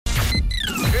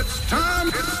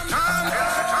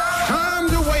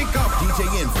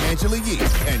Angela Yee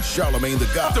and Charlamagne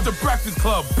the God. The Breakfast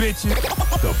Club, bitches.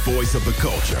 The voice of the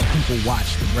culture. People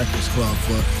watch the Breakfast Club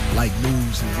for like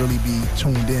news and really be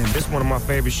tuned in. It's one of my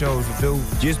favorite shows to do.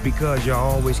 Just because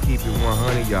y'all always keep it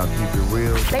 100, y'all keep it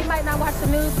real. They might not watch the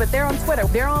news, but they're on Twitter.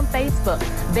 They're on Facebook.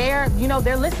 They're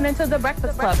listening to the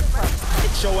Breakfast Club.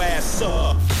 Get your ass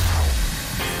up.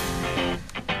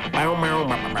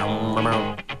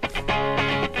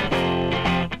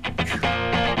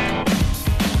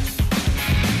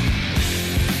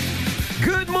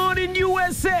 Good morning,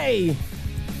 USA.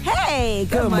 Hey,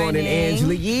 good morning,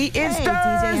 Angela Yee. It's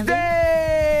Thursday.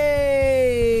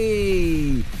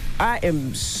 I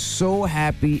am so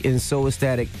happy and so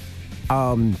ecstatic.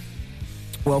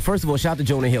 Well, first of all, shout out to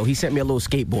Jonah Hill. He sent me a little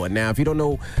skateboard. Now, if you don't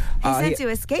know... He sent you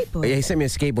a skateboard? Yeah, he sent me a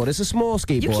skateboard. It's a small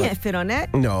skateboard. You can't fit on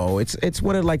that. No, it's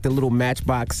one of like the little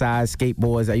Matchbox-sized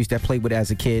skateboards I used to play with as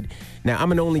a kid. Now,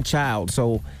 I'm an only child,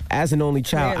 so as an only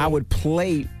child, Really? I would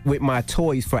play with my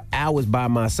toys for hours by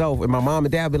myself. And my mom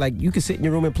and dad would be like, you can sit in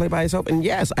your room and play by yourself? And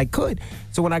yes, I could.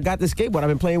 So when I got the skateboard, I've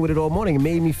been playing with it all morning. It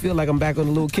made me feel like I'm back on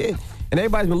a little kid. And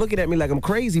everybody's been looking at me like I'm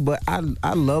crazy, but I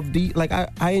love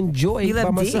I enjoy You it by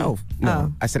love D? myself. No,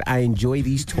 Oh. I said I enjoy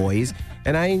these toys,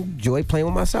 and I enjoy playing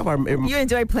with myself. You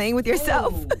enjoy playing with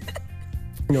yourself?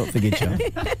 No, forget y'all.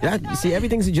 You see,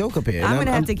 everything's a joke up here. I'm going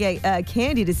to have to get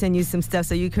Candy to send you some stuff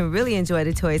so you can really enjoy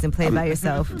the toys and play by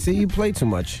yourself. See, you play too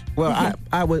much. Well,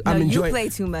 I'm No, enjoying. you play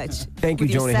too much. Thank you,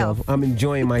 with Jonah yourself. Hill. I'm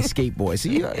enjoying my skateboard.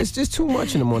 See, it's just too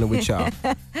much in the morning with y'all.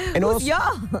 And Who's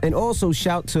y'all? And also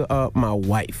shout to my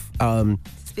wife.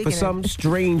 Speaking For of- some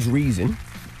strange reason.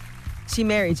 She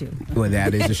married you. Well,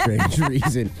 that is a strange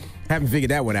reason. Haven't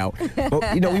figured that one out.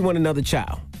 But, we want another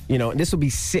child. And this will be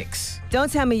 6.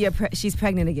 Don't tell me she's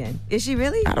pregnant again. Is she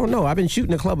really? I don't know. I've been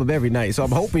shooting the club up every night, so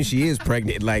I'm hoping she is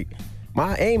pregnant. Like,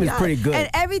 my aim is pretty good. And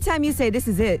every time you say, this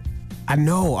is it. I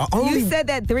know. You said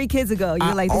that 3 kids ago.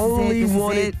 You're like, this is it, only this is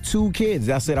wanted it. 2 kids.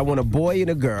 I said I want a boy and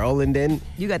a girl, and then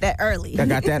You got that early. I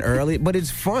got that early. But it's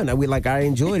fun. I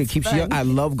enjoy it. It keeps you young. fun. I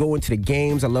love going to the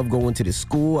games. I love going to the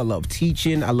school. I love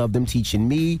teaching. I love them teaching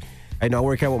me. I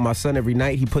work out with my son every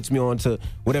night. He puts me on to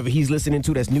whatever he's listening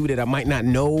to that's new that I might not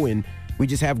know, and we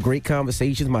just have great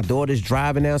conversations. My daughter's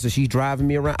driving now, so she's driving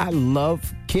me around. I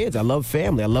love kids. I love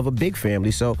family. I love a big family.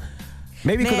 So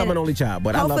maybe because I'm an only child,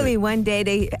 but I love hopefully it. one day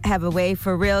they have a way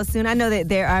for real soon. I know that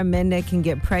there are men that can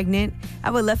get pregnant.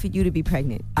 I would love for you to be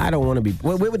pregnant. I don't want to be.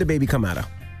 Where would the baby come out of?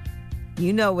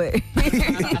 You know where.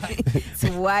 It's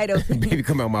wide open. Baby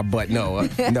come out my butt. No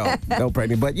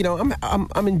pregnant. But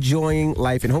I'm enjoying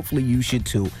life, and hopefully you should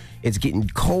too. It's getting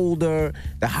colder.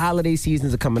 The holiday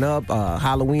seasons are coming up.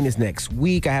 Halloween is next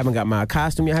week. I haven't got my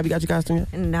costume yet. Have you got your costume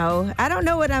yet? No, I don't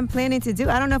know what I'm planning to do.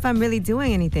 I don't know if I'm really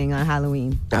doing anything on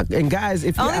Halloween. And guys,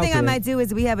 if you're Only out thing there, I might do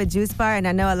is we have a juice bar, and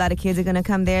I know a lot of kids are going to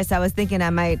come there, so I was thinking I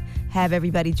might have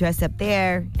everybody dress up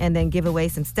there and then give away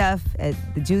some stuff at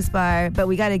the juice bar, but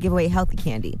we got to give away healthy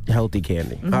candy. Healthy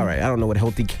candy. Mm-hmm. All right. I don't know what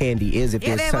healthy candy is. If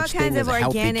Yeah, there's they have all such thing kinds as of a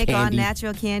healthy organic, all candy.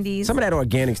 natural candies. Some of that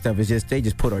organic stuff is they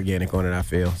just put organic on it, I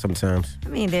feel, sometimes. I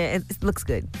mean, it looks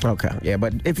good. Okay, yeah,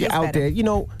 but if you're Tastes out better.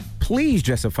 there, please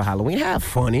dress up for Halloween. Have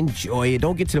fun, enjoy it.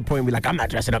 Don't get to the point where you're like, I'm not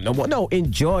dressing up no more. No,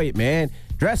 enjoy it, man.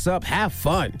 Dress up, have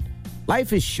fun.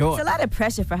 Life is short. It's a lot of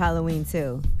pressure for Halloween,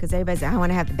 too, because everybody's like, I want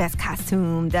to have the best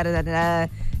costume,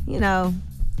 da-da-da-da-da.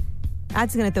 I'm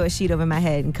just going to throw a sheet over my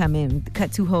head and come in,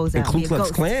 cut 2 holes And out. Ku be a Klux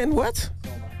ghost. Klan? What?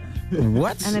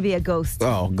 What? I'm going to be a ghost.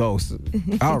 Oh, ghost.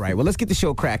 All right, well, let's get the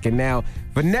show cracking now.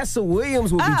 Vanessa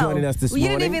Williams will be joining us this You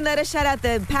morning. didn't even let us shout out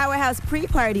the Powerhouse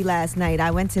pre-party last night.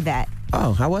 I went to that.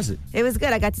 Oh, how was it? It was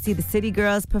good. I got to see the City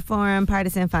Girls perform,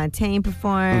 Partisan Fontaine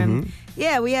perform. Mm-hmm.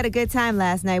 Yeah, we had a good time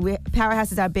last night.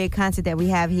 Powerhouse is our big concert that we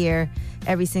have here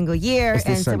every single year. It's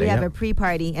this And so Sunday, we have yeah. a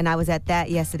pre-party, and I was at that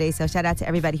yesterday. So shout out to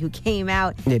everybody who came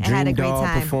out Yeah, and Dream had a great Doll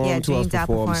time. performed. Yeah, Who Dream else Doll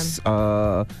performs?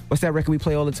 performed. What's that record we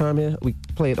play all the time here? We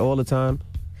play it all the time.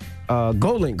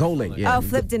 Gold-Link, yeah. Oh,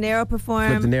 Flip De Niro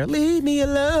performed. Flip De Niro. Leave me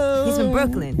alone. He's from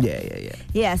Brooklyn. Yeah.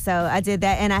 Yeah, so I did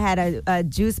that, and I had a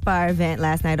juice bar event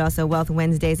last night, also Wealth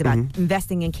Wednesdays, about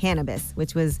investing in cannabis,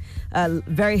 which was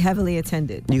very heavily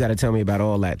attended. You got to tell me about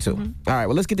all that, too. Mm-hmm. All right,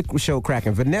 well, let's get the show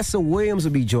cracking. Vanessa Williams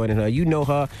will be joining her. You know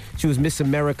her. She was Miss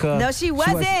America. No, she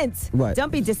wasn't. What?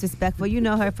 Don't be disrespectful. You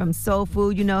know her from Soul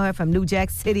Food. You know her from New Jack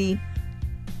City.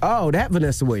 Oh, that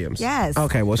Vanessa Williams. Yes.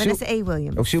 Okay, well, Vanessa A.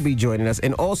 Williams. she'll be joining us.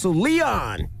 And also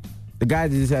Leon. The guy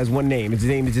that just has one name. His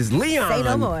name is just Leon. Say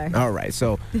no more. All right,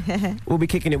 so we'll be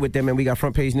kicking it with them, and we got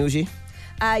front page news.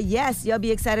 Yes, you'll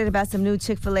be excited about some new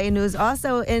Chick-fil-A news.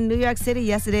 Also in New York City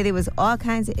yesterday, there was all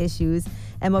kinds of issues.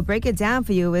 and we'll break it down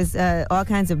for you. It was all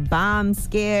kinds of bomb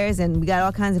scares, and we got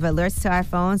all kinds of alerts to our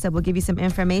phones, so we'll give you some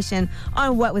information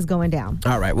on what was going down.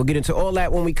 All right, we'll get into all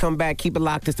that when we come back. Keep it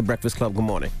locked. It's The Breakfast Club. Good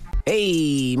morning.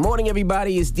 Hey, morning,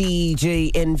 everybody. It's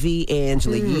DJ NV,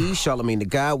 Angela Yee, Charlamagne the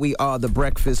God. We are The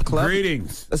Breakfast Club.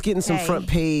 Greetings. Let's get in some front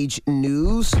page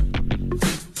news.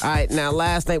 All right, now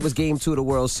last night was Game 2 of the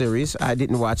World Series. I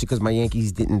didn't watch it because my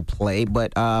Yankees didn't play,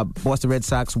 but Boston Red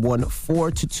Sox won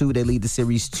 4-2. They lead the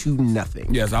series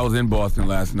 2-0. Yes, I was in Boston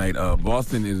last night.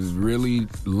 Boston is really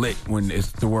lit when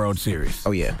it's the World Series.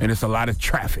 Oh, yeah. And it's a lot of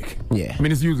traffic. Yeah. I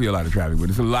mean, it's usually a lot of traffic, but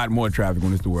it's a lot more traffic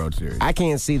when it's the World Series. I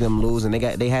can't see them losing.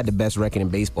 They had the best record in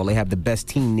baseball. They have the best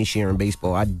team this year in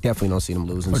baseball. I definitely don't see them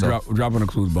losing. Dropping the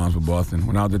clues bombs for Boston.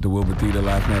 When I was at the Wilbur Theater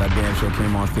last night, I damn sure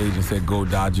came on stage and said, "Go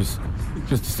Dodgers,"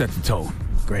 just to set the tone.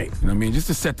 Great. You know what I mean? Just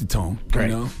to set the tone. Great.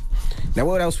 You know? Now,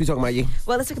 what else we talking about, Yee?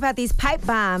 Well, let's talk about these pipe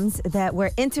bombs that were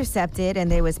intercepted,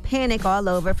 and there was panic all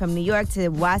over from New York to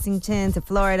Washington to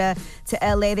Florida to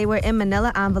L.A. They were in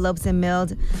manila envelopes and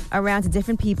mailed around to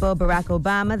different people. Barack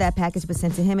Obama, that package was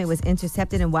sent to him. It was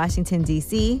intercepted in Washington,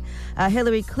 D.C.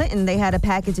 Hillary Clinton, they had a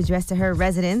package addressed to her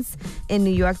residence in New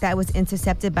York that was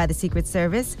intercepted by the Secret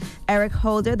Service. Eric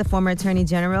Holder, the former Attorney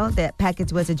General, that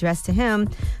package was addressed to him,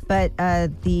 but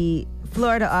the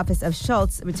Florida office of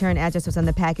Schultz return address was on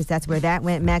the package. That's where that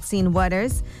went. Maxine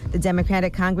Waters, the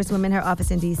Democratic Congresswoman, her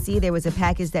office in D.C., there was a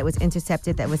package that was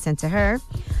intercepted that was sent to her.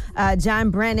 John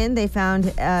Brennan, they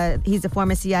found, he's a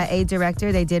former CIA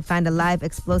director. They did find a live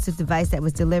explosive device that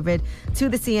was delivered to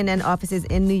the CNN offices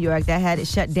in New York that had it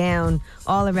shut down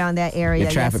all around that area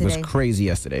The traffic yesterday. was crazy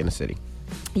yesterday in the city.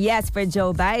 Yes, for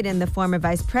Joe Biden, the former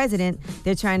vice president,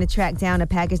 they're trying to track down a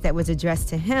package that was addressed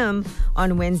to him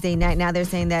on Wednesday night. Now they're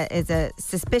saying that is a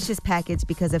suspicious package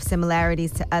because of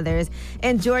similarities to others.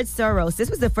 And George Soros, this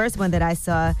was the first one that I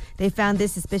saw. They found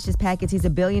this suspicious package. He's a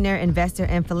billionaire investor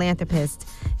and philanthropist,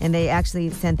 and they actually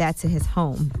sent that to his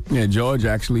home. Yeah, George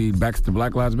actually backs the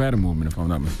Black Lives Matter movement, if I'm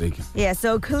not mistaken. Yeah,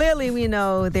 so clearly we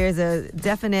know there's a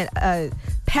definite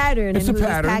pattern in who these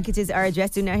packages are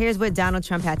addressed to. Now here's what Donald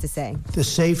Trump had to say. The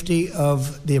safety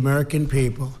of the American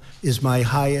people is my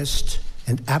highest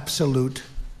and absolute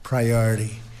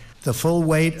priority. The full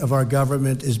weight of our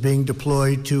government is being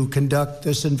deployed to conduct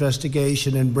this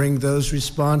investigation and bring those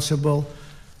responsible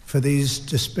for these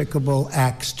despicable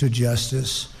acts to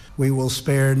justice. We will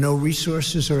spare no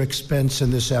resources or expense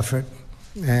in this effort.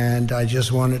 And I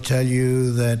just want to tell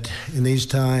you that in these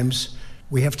times,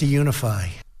 we have to unify.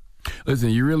 Listen,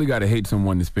 you really got to hate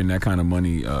someone to spend that kind of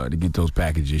money to get those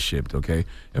packages shipped, okay?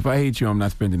 If I hate you, I'm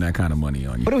not spending that kind of money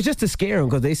on you. But it was just to scare them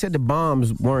because they said the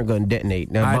bombs weren't going to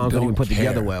detonate. Now, bombs don't even put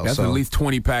together well. That's so. at least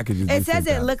 20 packages. It says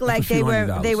it looked like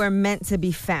they were meant to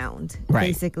be found,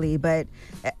 basically. But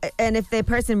and if the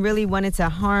person really wanted to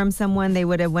harm someone, they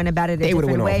would have went about it a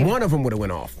different way. One of them would have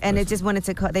went off. And it just wanted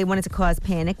to they wanted to cause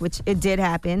panic, which it did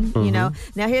happen, you know.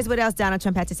 Now, here's what else Donald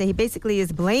Trump had to say. He basically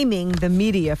is blaming the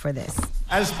media for this.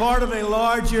 As part of a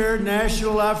larger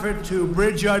national effort to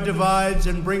bridge our divides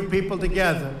and bring people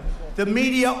together, the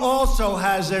media also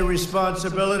has a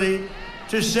responsibility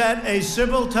to set a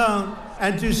civil tone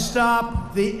and to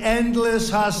stop the endless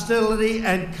hostility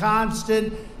and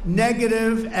constant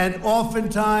negative and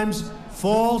oftentimes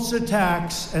false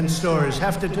attacks and stories.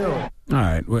 Have to do it. All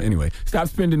right. Well, anyway, stop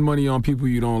spending money on people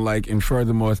you don't like, and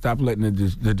furthermore, stop letting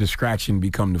the distraction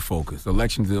become the focus.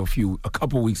 Elections are a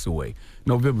couple weeks away.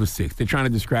 November 6th. They're trying to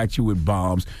distract you with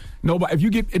bombs. Nobody. If you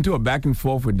get into a back and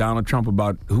forth with Donald Trump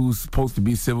about who's supposed to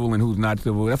be civil and who's not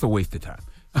civil, that's a waste of time.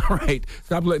 All right.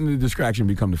 Stop letting the distraction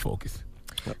become the focus.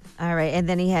 All right. And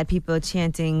then he had people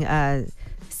chanting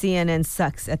CNN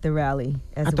sucks at the rally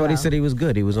as well. I thought he said he was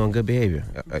good. He was on good behavior.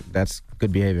 That's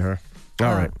good behavior, huh?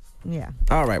 All right. Yeah.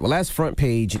 All right. Well, that's front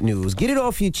page news. Get it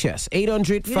off your chest.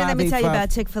 800-585. Let me tell you about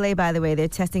Chick-fil-A, by the way. They're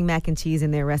testing mac and cheese in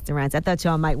their restaurants. I thought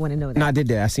y'all might want to know that. No, I did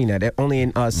that. I seen that. They're only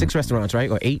in 6 restaurants, right?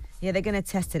 Or 8? Yeah, they're going to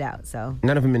test it out. So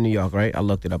none of them in New York, right? I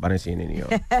looked it up. I didn't see it in New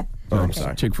York. I'm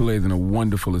sorry. Chick-fil-A is in a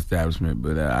wonderful establishment,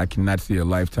 but I cannot see a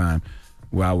lifetime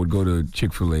where I would go to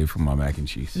Chick-fil-A for my mac and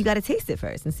cheese. You got to taste it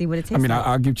first and see what it tastes like.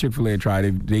 I'll give Chick-fil-A a try.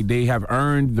 They have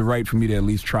earned the right for me to at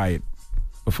least try it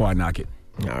before I knock it.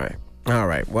 All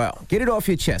right. Well, get it off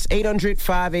your chest.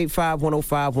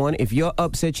 800-585-1051. If you're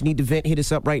upset, you need to vent, hit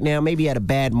us up right now. Maybe you had a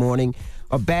bad morning,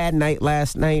 a bad night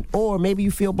last night, or maybe you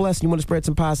feel blessed and you want to spread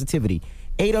some positivity.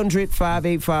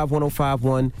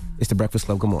 800-585-1051. It's The Breakfast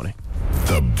Club. Good morning.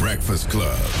 The Breakfast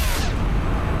Club.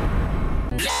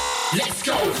 Let's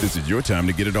go. This is your time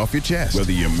to get it off your chest,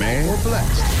 whether you're mad or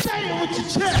blessed. Say it with your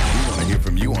chest. We want to hear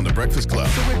from you on The Breakfast Club.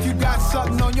 So if you got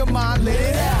something on your mind, let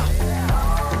it out.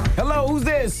 Hello, who's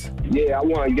this? Yeah, I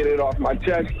want to get it off my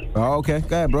chest. Oh, okay.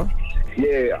 Go ahead, bro.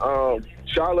 Yeah,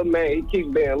 Charlamagne, he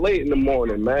keep being late in the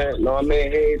morning, man. You know what I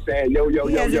mean? He ain't saying yo, yo,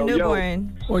 He yo, has yo, a yo.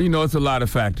 newborn. Well, it's a lot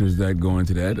of factors that go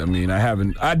into that. I mean,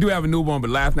 I do have a newborn, but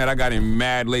last night I got in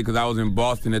mad late because I was in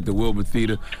Boston at the Wilbur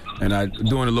Theater and I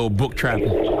doing a little book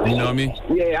trapping. You know what I mean?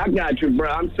 Yeah, I got you, bro.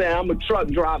 I'm saying I'm a truck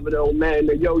driver, though, man.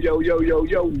 The yo, yo, yo, yo,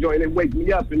 yo joint, they wake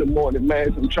me up in the morning,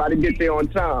 man. So I'm trying to get there on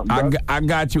time, bro. I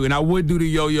got you, and I would do the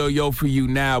yo, yo, yo for you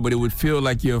now, but it would feel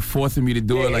like you're forcing me to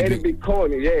do it. Like it'd be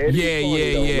corny, it'd be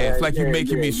corny, though, man. It's like you're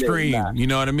making me scream. Nah. You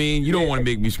know what I mean? You don't want to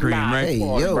make me scream, right? Hey, Come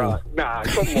on, yo. bro. Nah,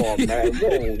 come on, man.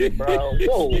 Whoa, bro.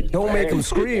 Whoa, Don't make him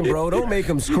scream, bro. Don't make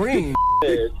him scream.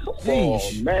 Come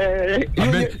on, man.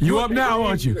 You up now,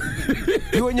 aren't you?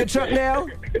 You in your truck now?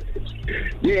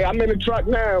 Yeah, I'm in the truck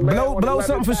now, man. Blow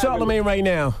something for Charlamagne right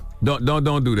now.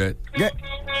 Don't do that.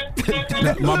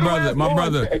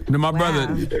 My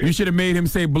brother. You should have made him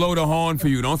say blow the horn for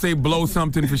you. Don't say blow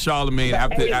something for Charlamagne.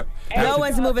 No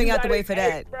one's moving out the way for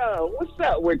that. Hey, bro, what's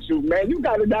up with you, man? You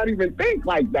gotta not even think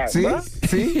like that, See? bro.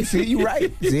 See, you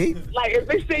right. See? Like, if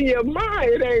it's in your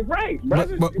mind, it ain't right, bro.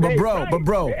 But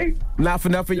bro, not for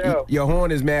nothing. Your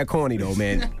horn is mad corny though,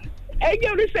 man. Hey,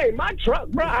 yo, this ain't my truck,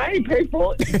 bro. I ain't paid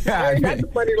for it. I ain't got the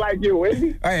money like you, is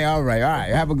he? Hey, all right.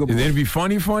 Have a good one. Is it be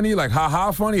funny, like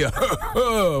ha funny,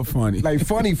 or funny? Like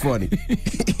funny.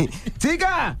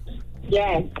 Tika!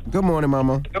 Yes. Good morning,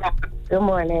 mama. Good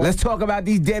morning. Let's talk about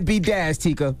these deadbeat dads,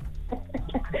 Tika.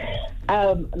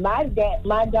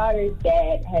 My daughter's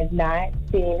dad has not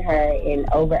seen her in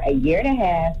over a year and a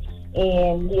half,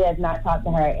 and he has not talked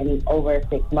to her in over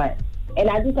 6 months. And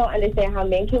I just don't understand how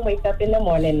men can wake up in the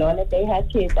morning knowing that they have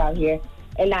kids out here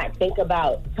and not think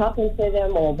about talking to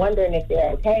them or wondering if they're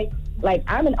okay. Like,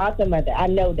 I'm an awesome mother. I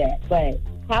know that. But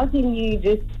how can you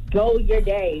just go your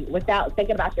day without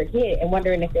thinking about your kid and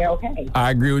wondering if they're okay?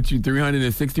 I agree with you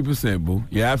 360%, boo.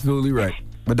 You're absolutely right.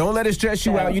 But don't let it stress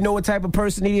you out. You know what type of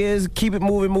person he is. Keep it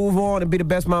moving, move on, and be the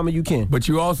best mama you can. But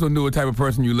you also knew what type of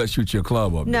person you let shoot your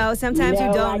club up. No, sometimes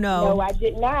you don't know. No, I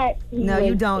did not. No,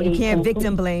 you don't. You can't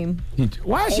victim blame.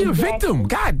 Why is she a victim?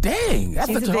 God dang.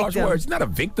 That's such a harsh word. She's not a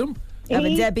victim. Of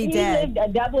a deadbeat dad. He lived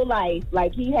a double life.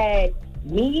 Like, he had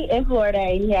me in Florida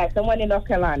and he had someone in North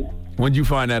Carolina. When'd you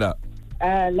find that out?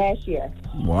 Last year.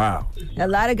 Wow. A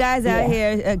lot of guys out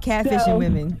here catfishing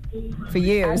women for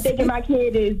years. I'm thinking my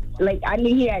kid is, like, I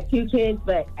knew he had 2 kids,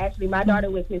 but actually my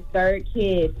daughter was his 3rd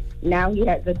kid. Now he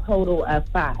has a total of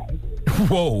 5.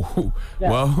 Whoa. So,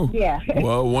 well, yeah.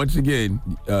 Well, once again,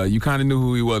 you kind of knew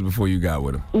who he was before you got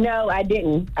with him. No, I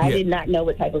didn't. I did not know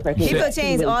what type of person he was. People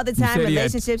change all the time.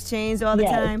 Relationships change all the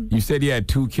Yes. time. You said he had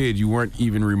 2 kids. You weren't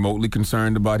even remotely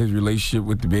concerned about his relationship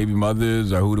with the baby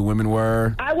mothers or who the women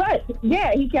were? I was.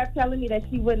 Yeah, he kept telling me that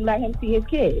she wouldn't let him see his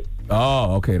kids.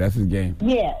 Oh, okay. That's his game.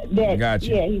 Yeah, I got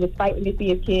you. Yeah, he was fighting to see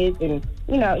his kids, and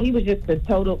he was just a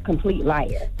total, complete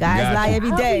liar. Guys lie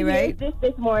every day, right?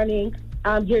 This morning,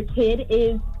 your kid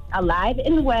is alive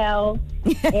and well,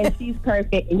 and she's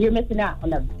perfect, and you're missing out on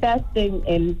the best thing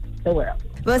in the world.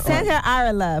 Well, send her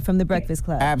our love from the Breakfast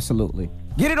Club. Absolutely.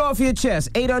 Get it off your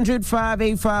chest.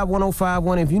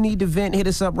 800-585-1051. If you need to vent, hit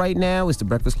us up right now. It's the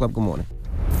Breakfast Club. Good morning.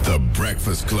 The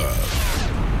Breakfast Club.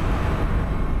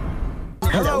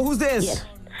 Hello, who's this? Yes.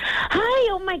 Hi,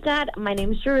 oh my God. My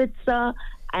name is Sharitza,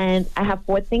 and I have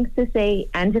 4 things to say.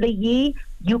 Angela Yee,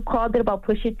 you called it about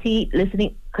Pusha T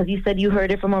listening because you said you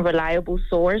heard it from a reliable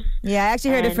source. Yeah, I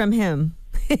actually heard it from him.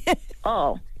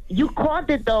 Oh, you called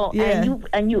it though, Yeah.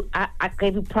 I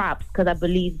gave you props because I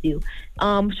believed you.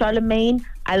 Charlamagne,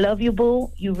 I love you, boo.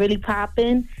 You really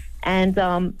popping, and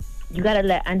you gotta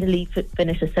let Angelique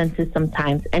finish a sentence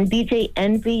sometimes. And DJ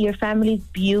Envy, your family's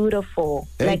beautiful.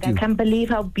 Thank you. I can't believe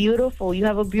how beautiful. You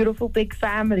have a beautiful big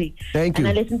family. Thank you.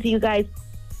 And I listen to you guys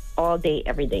all day,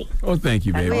 every day. Oh, thank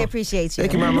you, baby. We appreciate you.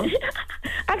 Thank you, mama.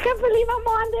 I can't believe I'm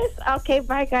on this. Okay,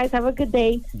 bye, guys. Have a good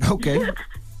day. Okay.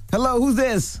 Hello, who's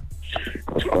this?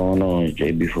 What's going on? It's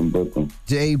JB from Brooklyn.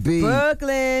 JB.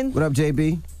 Brooklyn. What up,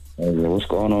 JB? Hey, what's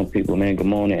going on, people, man? Good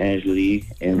morning, Angela,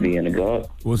 Envy, and the God.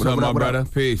 What's up, my brother?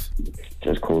 Peace.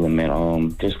 Just coolin',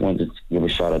 man. Just wanted to give a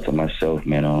shout out to myself,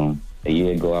 man. A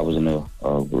year ago, I was in a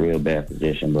real bad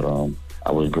position, but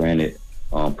I was granted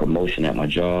promotion at my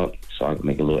job, so I could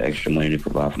make a little extra money to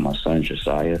provide for my son,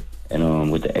 Josiah.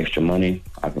 And with the extra money,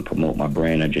 I can promote my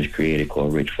brand I just created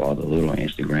called Rich Fatherhood on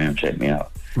Instagram. Check me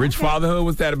out. Rich Fatherhood,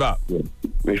 what's that about? Yeah.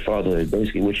 Rich Fatherhood,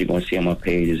 basically what you're going to see on my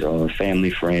page is family,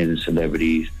 friends, and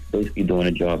celebrities basically doing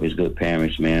a job as good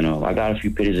parents, man. I got a few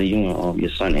pictures of you and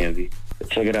your son, Envy. But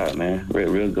check it out, man.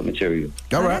 Real good material.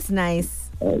 All right. That's nice.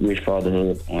 Rich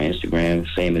Fatherhood on Instagram,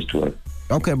 same as Twitter.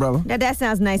 Okay, brother. Now, that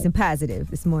sounds nice and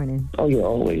positive this morning. Oh, yeah,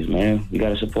 always, man. We got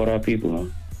to support our people,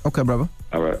 man. Okay, brother.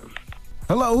 All right.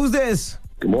 Hello, who's this?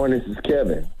 Good morning, this is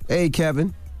Kevin. Hey,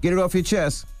 Kevin. Get it off your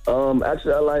chest.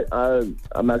 Actually,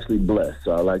 I'm actually blessed,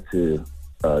 so I like to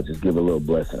just give a little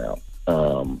blessing out.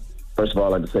 First of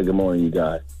all, I'd like to say good morning, you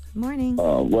guys. Morning.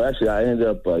 Well, actually, I ended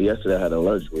up yesterday. I had an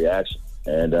allergic reaction,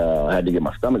 and I had to get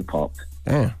my stomach pumped.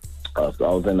 Damn. So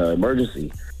I was in an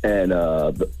emergency, and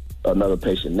another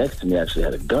patient next to me actually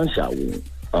had a gunshot wound.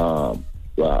 Well,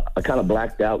 I kind of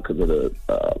blacked out because of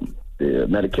the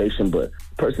medication, but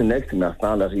the person next to me, I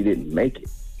found out he didn't make it.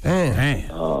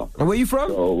 Damn. And where you from?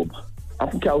 So I'm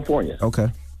from California. Okay.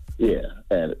 Yeah,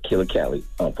 and Killer Cali,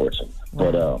 unfortunately.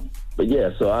 Wow. But yeah,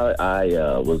 so I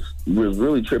was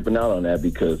really tripping out on that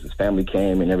because his family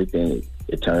came and everything.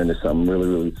 It turned into something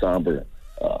really somber.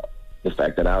 The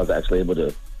fact that I was actually able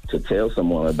to tell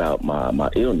someone about my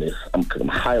illness. I'm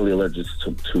highly allergic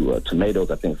to tomatoes.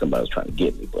 I think somebody was trying to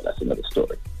get me, but that's another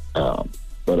story.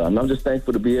 But I'm just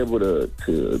thankful to be able to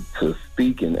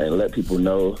speak and let people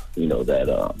know,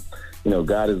 that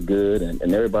God is good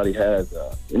and everybody has,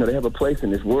 they have a place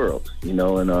in this world,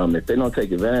 and if they don't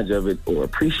take advantage of it or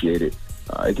appreciate it,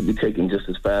 it can be taken just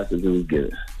as fast as it was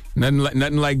given.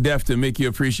 Nothing like death to make you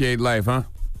appreciate life, huh?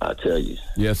 I tell you.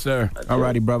 Yes, sir. All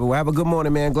righty, brother. Well, have a good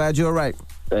morning, man. Glad you're all right.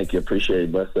 Thank you. Appreciate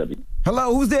it. Bless up.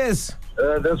 Hello, who's this?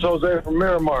 This is Jose from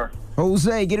Miramar.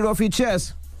 Jose, get it off your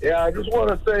chest. Yeah, I just want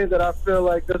to say that I feel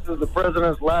like this is the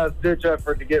president's last-ditch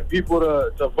effort to get people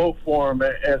to vote for him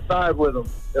and side with him.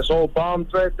 This whole bomb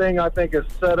threat thing, I think, is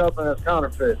set up and it's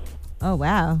counterfeit. Oh,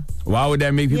 wow. Why would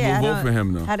that make people vote for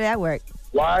him, though? How did that work?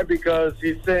 Why? Because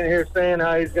he's sitting here saying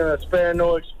how he's going to spare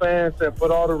no expense and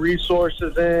put all the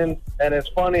resources in. And it's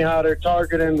funny how they're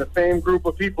targeting the same group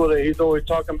of people that he's always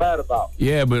talking bad about.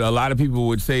 Yeah, but a lot of people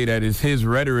would say that it's his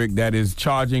rhetoric that is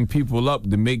charging people up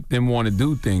to make them want to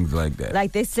do things like that.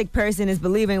 Like this sick person is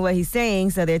believing what he's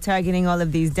saying, so they're targeting all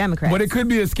of these Democrats. But it could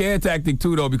be a scare tactic,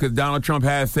 too, though, because Donald Trump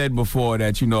has said before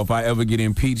that, if I ever get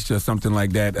impeached or something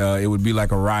like that, it would be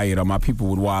like a riot or my people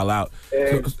would wild out.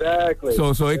 Exactly.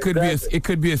 So it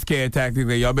could be a scare tactic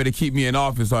that y'all better keep me in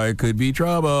office or it could be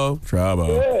trouble.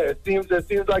 Yeah, it seems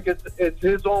like it's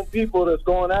his own people that's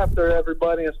going after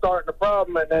everybody and starting the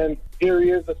problem, and then here he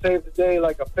is to save the day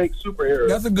like a fake superhero.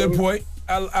 That's a good point.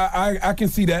 I can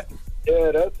see that.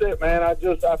 Yeah, that's it, man. I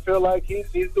feel like he's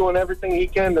doing everything he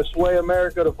can to sway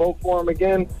America to vote for him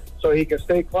again so he can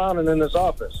stay clowning in this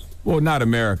office. Well, not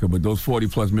America, but those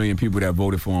 40+ million people that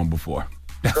voted for him before.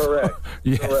 Correct.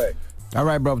 Yes. Correct. All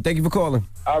right, brother. Thank you for calling.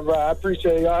 All right. I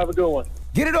appreciate it. Y'all have a good one.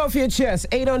 Get it off your chest.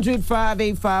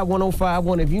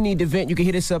 800-585-1051. If you need to vent, you can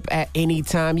hit us up at any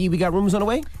time. We got rumors on the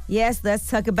way? Yes, let's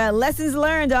talk about lessons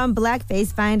learned on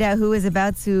blackface. Find out who is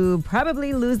about to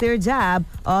probably lose their job,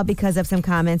 all because of some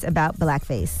comments about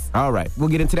blackface. All right. We'll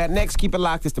get into that next. Keep it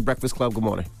locked. It's The Breakfast Club. Good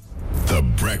morning. The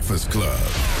Breakfast Club.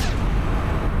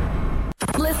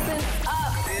 Listen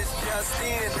up. It's just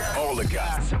in. All the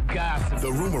gossip.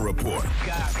 The Rumor Report.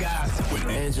 Gossip. With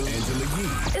Angela Yee.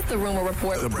 It's the Rumor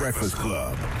Report. The Breakfast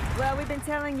Club. Well, we've been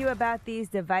telling you about these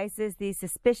devices, these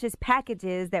suspicious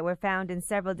packages that were found in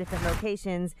several different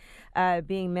locations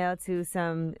being mailed to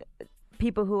some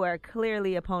people who are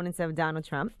clearly opponents of Donald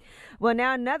Trump. Well,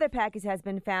 now another package has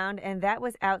been found, and that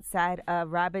was outside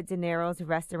of Robert De Niro's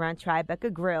restaurant,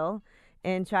 Tribeca Grill,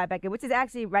 in Tribeca, which is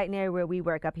actually right near where we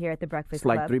work up here at the Breakfast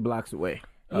Club. It's like 3 blocks away.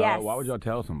 Yes. Why would y'all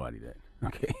tell somebody that?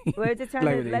 Okay. We're just trying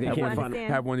to let people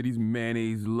understand. Have one of these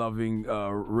mayonnaise-loving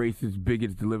racist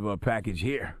bigots deliver a package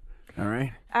here. All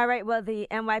right? All right. Well, the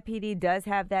NYPD does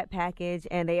have that package,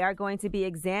 and they are going to be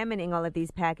examining all of these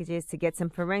packages to get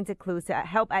some forensic clues to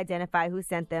help identify who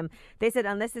sent them. They said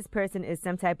unless this person is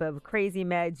some type of crazy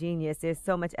mad genius, there's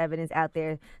so much evidence out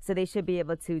there, so they should be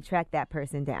able to track that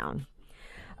person down.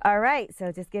 All right,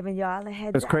 so just giving y'all a heads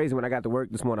up. It's crazy. When I got to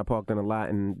work this morning, I parked in a lot,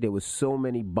 and there was so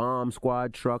many bomb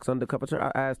squad trucks, undercover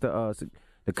trucks. I asked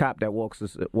the cop that walks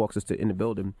us in the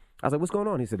building. I was like, "What's going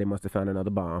on?" He said they must have found another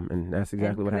bomb, and that's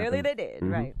exactly what happened. Clearly they did,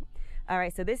 right? All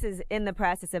right, so this is in the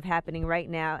process of happening right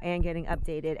now and getting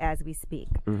updated as we speak.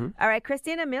 All right,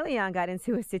 Christina Milian got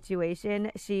into a situation.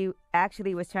 She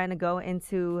actually was trying to go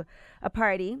into a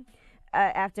party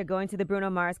after going to the Bruno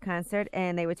Mars concert,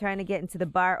 and they were trying to get into the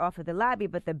bar off of the lobby,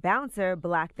 but the bouncer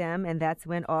blocked them, and that's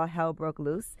when all hell broke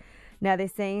loose. Now, they're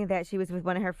saying that she was with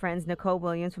one of her friends, Nicole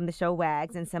Williams, from the show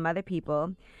Wags, and some other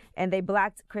people. And they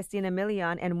blocked Christina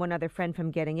Milian and one other friend from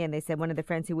getting in. They said one of the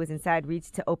friends who was inside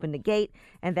reached to open the gate,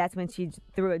 and that's when she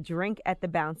threw a drink at the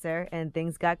bouncer, and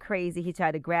things got crazy. He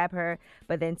tried to grab her,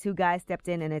 but then 2 guys stepped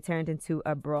in, and it turned into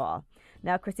a brawl.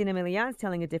 Now, Christina Milian's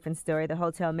telling a different story. The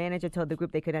hotel manager told the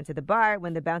group they could enter the bar.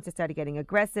 When the bouncer started getting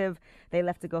aggressive, they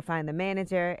left to go find the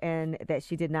manager, and that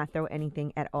she did not throw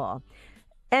anything at all.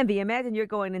 Envy, imagine you're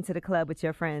going into the club with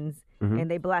your friends,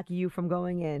 and they block you from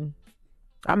going in.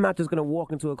 I'm not just going to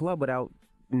walk into a club without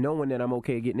knowing that I'm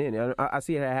okay getting in. I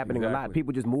see it happening a lot.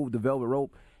 People just move the velvet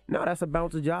rope. No, that's a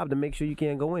bouncer's job to make sure you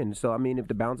can't go in. So, I mean, if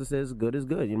the bouncer says good is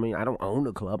good. I mean, I don't own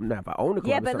a club. Now, if I own a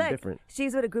club, it's something different.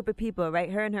 She's with a group of people,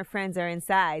 right? Her and her friends are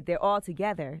inside. They're all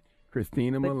together.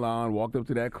 Christina Milian walked up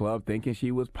to that club thinking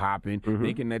she was popping,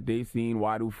 thinking that they seen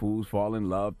Why Do Fools Fall in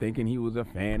Love, thinking he was a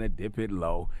fan of Dip It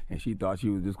Low, and she thought she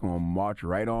was just going to march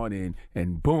right on in,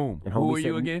 and boom. And who are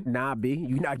you again? Nah, B,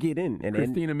 you not get in. And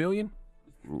Christina Milian?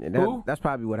 Who? That's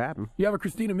probably what happened. You have a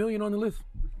Christina Milian on the list?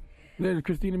 There's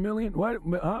Christina Milian?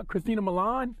 What? Christina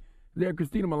Milan? Is there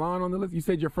Christina Milan on the list? You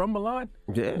said you're from Milan?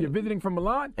 Yeah. You're visiting from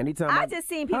Milan? Anytime. I just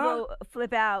seen people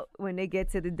flip out when they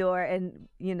get to the door, and,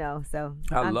 so.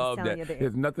 I love that.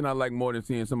 There's nothing I like more than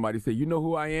seeing somebody say, you know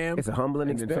who I am? It's a humbling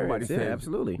experience. Somebody says,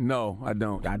 absolutely. No, I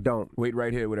don't. I don't. Wait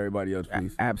right here with everybody else,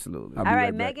 please. Absolutely. All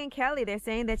right, Megyn Kelly, they're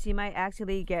saying that she might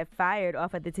actually get fired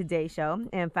off of the Today Show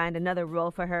and find another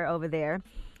role for her over there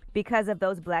because of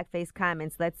those blackface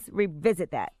comments. Let's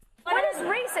revisit that. What is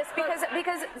racist?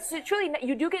 Because truly,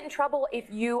 you do get in trouble if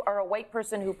you are a white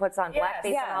person who puts on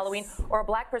blackface on Halloween, or a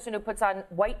black person who puts on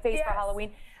whiteface for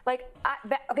Halloween. Like,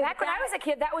 back when I was a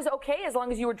kid, that was okay as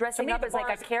long as you were dressing up as like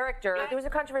a character. There was a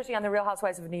controversy on The Real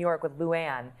Housewives of New York with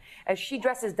Luann, as she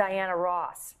dressed as Diana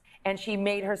Ross, and she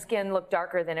made her skin look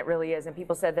darker than it really is, and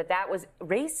people said that was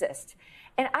racist.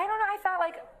 And I don't know, I thought,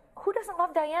 like, who doesn't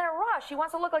love Diana Ross? She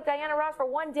wants to look like Diana Ross for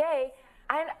one day.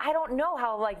 I don't know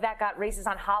how, like, that got racist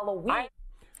on Halloween.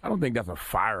 I don't think that's a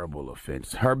fireable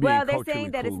offense. Her being Well, they're culturally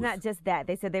saying that clueless. it's not just that.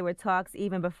 They said there were talks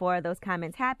even before those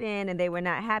comments happened, and they were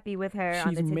not happy with her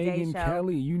on the Today Megyn Show.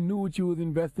 Kelly. You knew what you was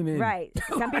investing in. Right.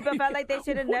 Some people felt like they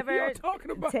should have What are never y'all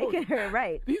talking about? taken her.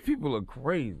 Right. These people are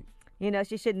crazy.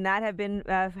 She should not have been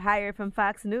hired from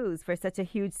Fox News for such a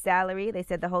huge salary. They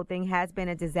said the whole thing has been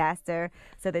a disaster.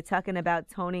 So they're talking about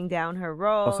toning down her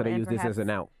role. Oh, so they use this as an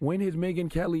out. When has Megyn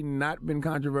Kelly not been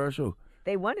controversial?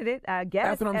 They wanted it, I guess,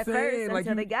 That's what I'm at saying. first, Like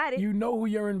until they got it. You know who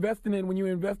you're investing in when you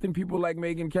invest in people like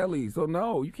Megyn Kelly. So,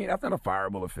 no, you can't. That's not a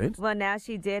fireable offense. Well, now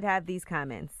she did have these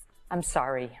comments. I'm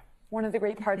sorry. One of the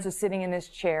great parts of sitting in this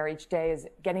chair each day is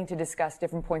getting to discuss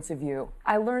different points of view.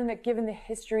 I learned that given the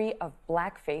history of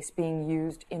blackface being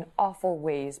used in awful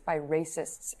ways by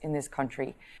racists in this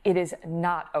country, it is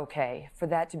not okay for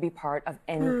that to be part of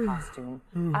any costume.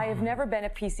 I have never been a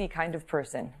PC kind of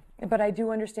person, but I do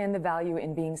understand the value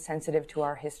in being sensitive to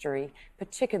our history,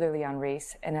 particularly on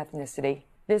race and ethnicity.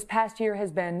 This past year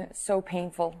has been so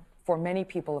painful for many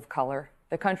people of color.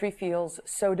 The country feels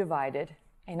so divided,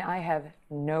 and I have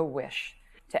no wish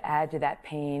to add to that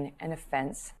pain and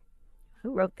offense.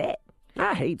 Who wrote that?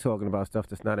 I hate talking about stuff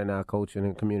that's not in our culture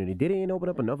and community. Did he ain't open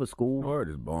up another school? Word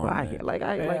is born. I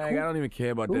don't even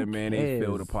care about that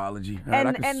mayonnaise-filled apology. And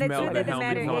I can the smell truth of the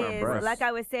matter on her is, breath. like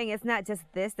I was saying, it's not just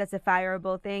this that's a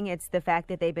fireable thing. It's the fact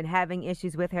that they've been having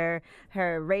issues with her.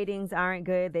 Her ratings aren't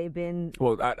good. They've been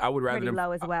I would rather pretty them,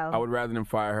 low as well. I would rather them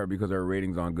fire her because her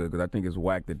ratings aren't good, because I think it's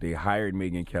whack that they hired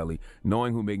Megyn Kelly,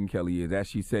 knowing who Megyn Kelly is. As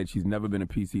she said, she's never been a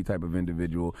PC type of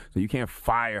individual, so you can't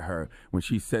fire her when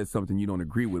she says something you don't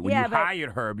agree with. When you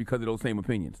hired her because of those same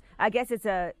opinions. I guess it's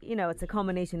a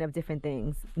culmination of different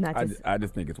things, not just. I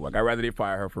just think it's whack. I'd rather they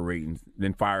fire her for ratings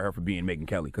than fire her for being Megyn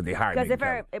Kelly, because they hired Megyn Because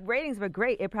Kelly. if ratings were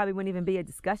great, it probably wouldn't even be a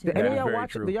discussion. Did any of y'all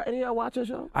watch her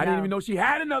show? I didn't even know she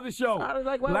had another show. I was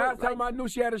like, Last time I knew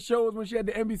she had a show was when she had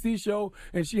the NBC show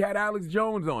and she had Alex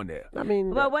Jones on there. I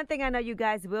mean, well, one thing I know you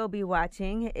guys will be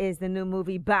watching is the new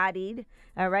movie Bodied.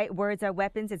 All right, Words Are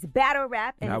Weapons. It's battle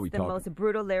rap, and it's the most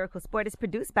brutal lyrical sport. It's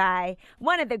produced by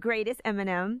one of the greatest,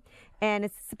 Eminem, and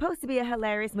it's supposed to be a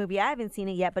hilarious movie. I haven't seen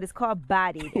it yet, but it's called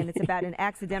Bodied, and it's about an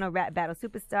accidental rap battle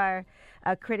superstar.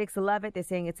 Critics love it. They're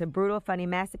saying it's a brutal, funny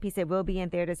masterpiece. It will be in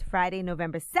theaters Friday,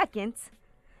 November 2nd.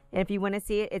 And if you want to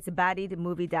see it, it's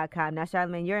bodiedmovie.com. Now,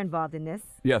 Charlamagne, you're involved in this.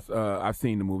 Yes, I've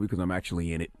seen the movie because I'm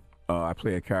actually in it. I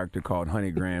play a character called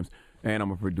 100 Grams, and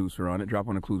I'm a producer on it. Drop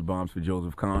on the Clues Bombs for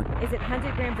Joseph Kahn. Is it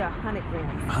 100 grams or 100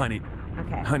 grams? 100.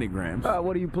 Okay. 100 grams.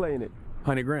 What are you playing it?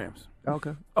 100 grams.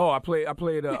 Okay. Oh, I played what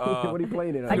are you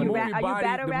playing it? Are you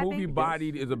battle the rapping? movie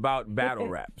Bodied is about battle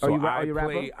rap. Are So you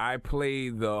rapper? I play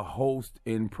the host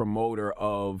and promoter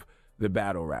of the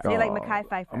battle rap. So you're like Mekhi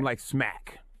Phifer. I'm like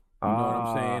Smack. You know what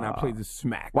I'm saying? I play the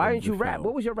Smack. Why didn't you rap?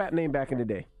 What was your rap name back in the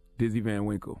day? Dizzy Van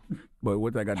Winkle. But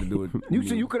what that got to do with you?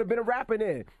 So you could have been a rapper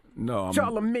then. No,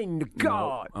 Charlemagne the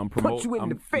God. I'm punch you in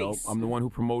the face. No, I'm the one who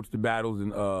promotes the battles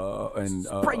and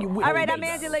spray you with. All right, I'm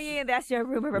Angela Yee, and that's your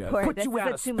rumor report. Put you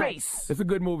out of space. It's a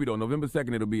good movie though. November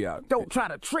 2nd, it'll be out. Don't try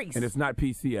to trace. And it's not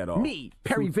PC at all. Me,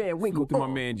 Perry Van Winkle. To my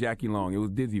man Jackie Long. It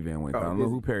was Dizzy Van Winkle. I don't know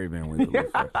who Perry Van Winkle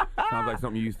is. Sounds like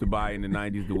something you used to buy in the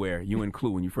 90s to wear. You and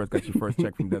Clue when you first got your first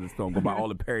check from Desert Storm. Go buy all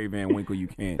the Perry Van Winkle you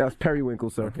can. That's Perry Winkle,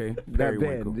 sir. Okay, Perry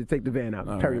Winkle. Just take the van out.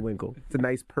 All Perry Winkle. It's a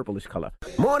nice purplish color.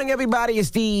 Morning, everybody.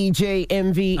 It's DJ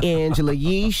MV Angela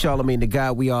Yee, Charlemagne the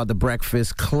God. We are the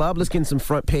Breakfast Club. Let's get in some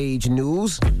front page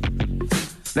news.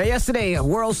 Now, yesterday,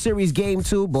 World Series Game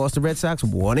 2, Boston Red Sox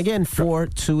won again,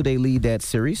 4-2. They lead that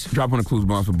series. Drop on the clues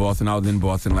bombs for Boston. I was in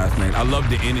Boston last night. I love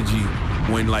the energy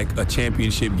when, like, a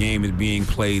championship game is being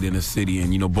played in a city.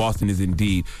 And, you know, Boston is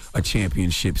indeed a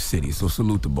championship city. So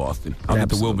salute to Boston. I was at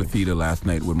the Wilbur Theater last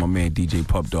night with my man DJ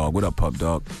Pup Dog. What up, Pup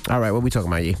Dog? All right, what we talking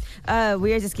about, Yee?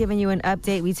 We are just giving you an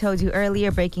update. We told you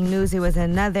earlier, breaking news, there was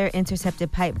another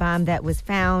intercepted pipe bomb that was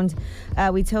found.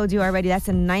 We told you already that's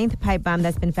the 9th pipe bomb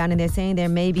that's been found, and they're saying there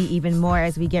may be even more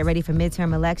as we get ready for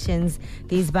midterm elections.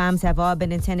 These bombs have all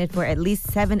been intended for at least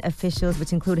 7 officials,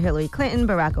 which include Hillary Clinton,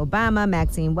 Barack Obama,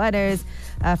 Maxine Waters,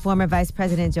 former Vice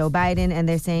President Joe Biden, and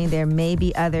they're saying there may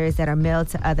be others that are mailed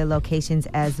to other locations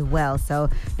as well. So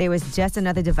there was just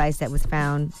another device that was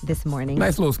found this morning.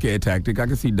 Nice little scare tactic. I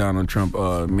can see Donald Trump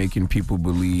making people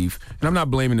believe, and I'm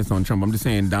not blaming this on Trump. I'm just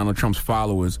saying Donald Trump's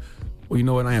followers. Well, you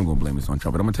know what? I am going to blame this on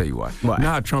Trump, but I'm going to tell you why. Why? You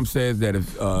know how Trump says that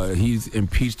if he's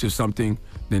impeached or something,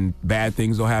 then bad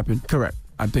things will happen? Correct.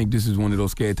 I think this is one of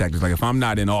those scare tactics. Like, if I'm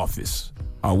not in office,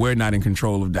 we're not in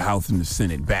control of the House and the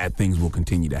Senate, bad things will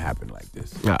continue to happen like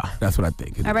this. That's what I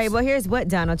think. All right, well, here's what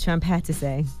Donald Trump had to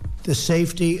say. The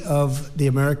safety of the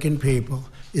American people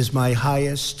is my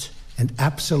highest and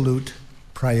absolute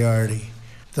priority.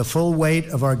 The full weight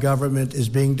of our government is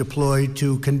being deployed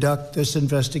to conduct this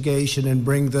investigation and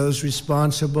bring those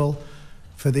responsible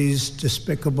for these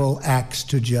despicable acts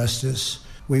to justice.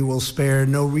 We will spare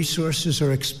no resources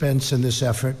or expense in this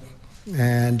effort.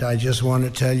 And I just want to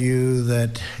tell you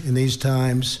that in these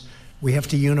times, we have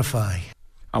to unify.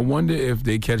 I wonder if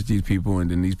they catch these people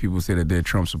and then these people say that they're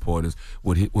Trump supporters,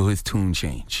 will his tune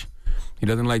change? He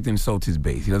doesn't like to insult his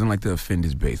base. He doesn't like to offend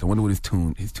his base. I wonder would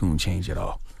his tune change at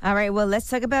all. All right, well, let's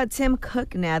talk about Tim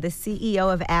Cook now, the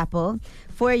CEO of Apple.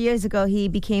 4 years ago, he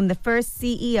became the first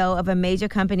CEO of a major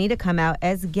company to come out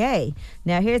as gay.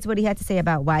 Now, here's what he had to say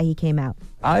about why he came out.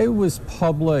 I was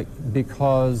public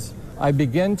because I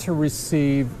began to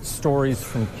receive stories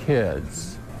from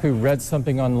kids who read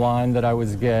something online that I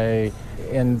was gay,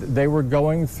 and they were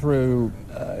going through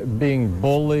being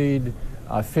bullied,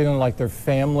 feeling like their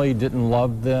family didn't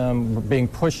love them, being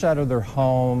pushed out of their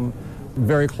home,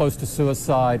 very close to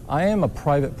suicide. I am a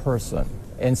private person,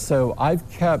 and so I've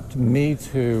kept me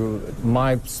to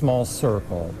my small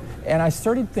circle. And I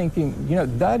started thinking, you know,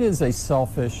 that is a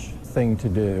selfish thing to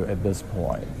do at this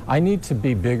point. I need to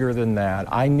be bigger than that.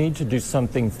 I need to do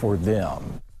something for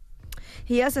them.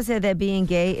 He also said that being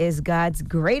gay is God's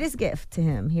greatest gift to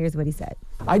him. Here's what he said.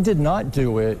 I did not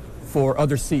do it for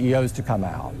other CEOs to come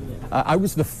out. I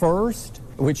was the first,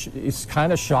 which is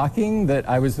kind of shocking that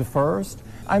I was the first.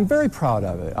 I'm very proud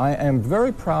of it. I am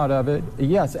very proud of it.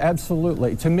 Yes,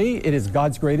 absolutely. To me, it is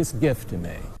God's greatest gift to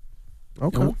me.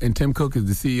 Okay. And Tim Cook is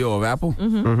the CEO of Apple?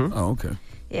 Mm-hmm. Mm-hmm. Oh, okay.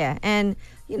 Yeah, and,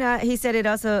 you know, he said it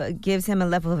also gives him a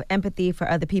level of empathy for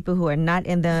other people who are not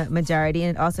in the majority,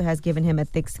 and it also has given him a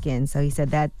thick skin. So he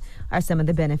said that are some of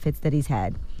the benefits that he's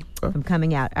had from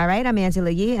coming out. All right, I'm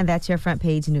Angela Yee, and that's your front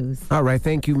page news. All right,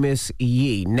 thank you, Miss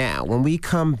Yee. Now, when we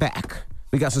come back,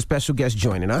 we got some special guests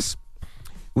joining us.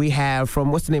 We have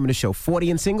from, what's the name of the show, 40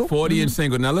 and Single? 40 and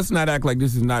Single. Now, let's not act like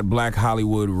this is not Black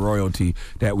Hollywood royalty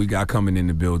that we got coming in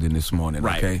the building this morning,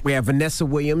 right. Okay? We have Vanessa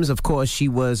Williams. Of course, she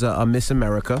was a Miss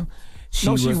America. She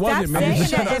wasn't, man.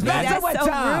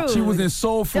 She was in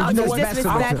Soul Food. You know what?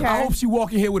 I hope she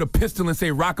walk in here with a pistol and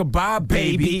say, "Rock-a-bye,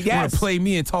 baby." Yes. You want to play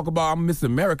me and talk about I'm Miss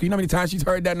America. You know how many times she's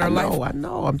heard that in her life? I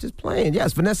know. I'm just playing.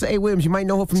 Yes, Vanessa A. Williams. You might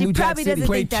know her from New Jack City.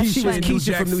 Played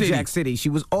Keisha from New Jack City. She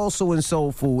was also in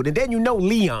Soul Food. And then you know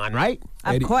Leon, right?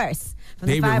 Of course. From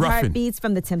David the Five Ruffin. Heartbeats,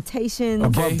 from the Temptations.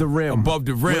 Above the Rim. Above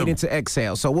the Rim. Waiting to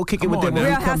exhale. So we'll kick it with them when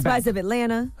Real we come back. Housewives of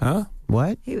Atlanta. Huh?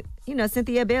 What?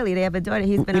 Cynthia Bailey. They have a daughter.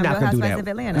 He's been on We're Real not gonna do Housewives that. of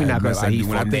Atlanta. We're not gonna say he's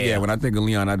when from there. When I think of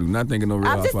Leon, I do not think of no Real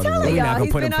I'm just Housewives of telling Atlanta. y'all,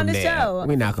 he's been on the show.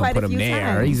 We're not gonna quite put a him few there.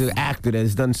 times. He's an actor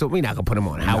that's done so. We're not gonna put him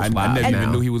on Housewives. I never even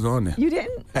now. knew he was on there. You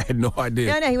didn't? I had no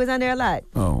idea. No, he was on there a lot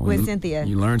with Cynthia.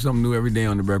 You learn something new every day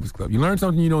on The Breakfast Club. You learn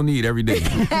something you don't need every day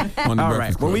on The All Breakfast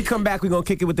right. Club. When we come back, we're gonna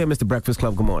kick it with them. Mr. Breakfast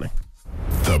Club. Good morning.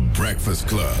 The Breakfast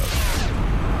Club.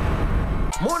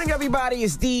 Morning, everybody.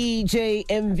 It's DJ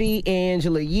MV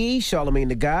Angela Yee, Charlamagne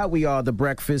the God. We are The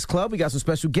Breakfast Club. We got some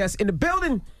special guests in the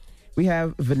building. We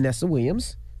have Vanessa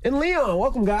Williams and Leon.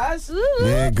 Welcome, guys.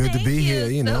 Yeah, good to be here,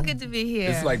 you know. So good to be here.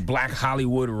 It's like Black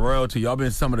Hollywood royalty. Y'all been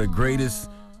some of the greatest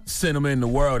cinema in the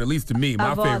world, at least to me.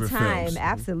 My of all favorite time, films.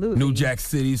 absolutely. New Jack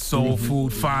City, Soul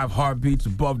Food, 5 Heartbeats,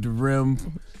 Above the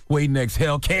Rim, Waiting to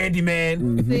Exhale,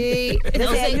 Candyman. See?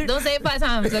 Don't say it 5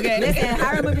 times, okay? Listen,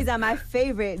 horror movies are my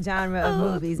favorite genre of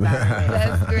movies, by the way.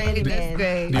 That's great. That's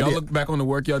great. Do y'all look back on the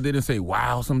work y'all did and say,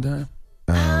 wow, sometime?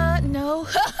 No.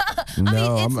 No, I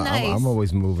mean, it's nice. I'm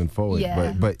always moving forward,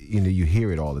 Yeah. but you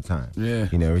hear it all the time. Yeah.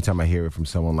 Every time I hear it from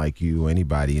someone like you or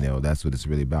anybody, that's what it's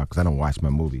really about. Because I don't watch my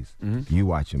movies. You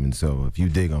watch them, and so if you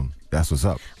dig them, that's what's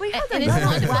up. Wait, hold on. And You it's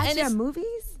don't wonderful. watch And your it's-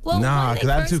 movies? Well, Nah, when they because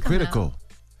I'm first too come critical. out-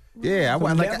 Yeah,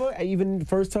 Never? Even the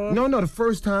first time? No, the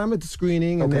first time at the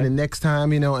screening, and then the next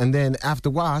time, and then after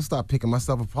a while, I start picking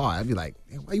myself apart. I'd be like,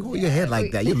 hey, why you hold your head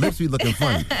like that? Your lips be looking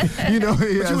funny. But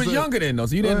you was younger then, though,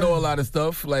 so you didn't know a lot of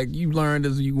stuff. Like, you learned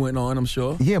as you went on, I'm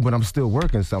sure. Yeah, but I'm still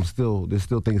working, so there's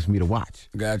still things for me to watch.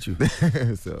 Got you.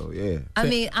 So, yeah. I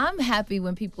mean, I'm happy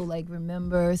when people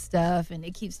remember stuff and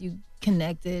it keeps you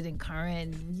connected and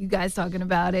current. You guys talking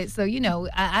about it. So,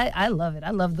 I love it.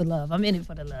 I love the love. I'm in it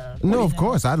for the love. No, of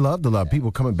course. I love the love.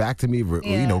 People coming back to me,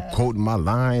 quoting my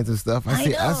lines and stuff.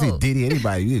 I see Diddy,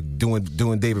 anybody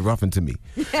doing David Ruffin to me.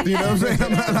 You know what I'm saying?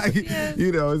 I'm not like,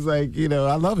 it's like,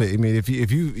 I love it. I mean, if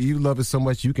you love it so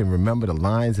much, you can remember the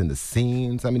lines and the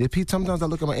scenes. I mean, sometimes I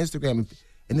look at my Instagram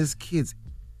and this kid's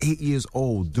 8 years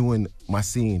old doing my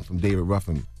scene from David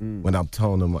Ruffin when I'm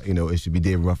telling him, it should be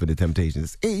David Ruffin, The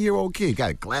Temptations. 8-year-old kid,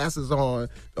 got glasses on,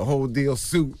 the whole deal,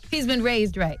 suit. He's been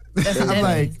raised right. That's what I'm that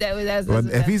like, means. That's well, what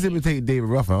if that he's imitating David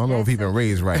Ruffin, I don't know if he's been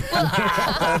raised right.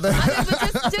 but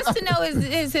just to know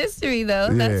his history,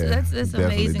 though, that's definitely.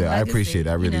 amazing. I appreciate it.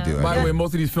 I really do. By the way,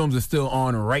 most of these films are still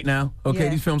on right now. Okay, Yeah.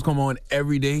 these films come on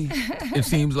every day, it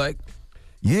seems like.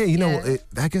 Yeah,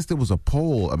 I guess there was a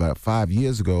poll about 5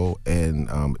 years ago, and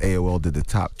AOL did the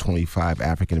top 25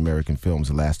 African-American films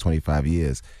the last 25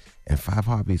 years, and 5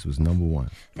 Heartbeats was number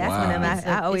 1. That's one of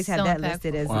my. I always have so that impactful.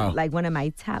 listed as one of my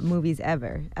top movies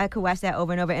ever. I could watch that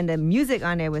over and over, and the music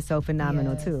on there was so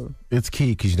phenomenal too. It's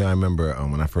key because, I remember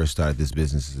when I first started this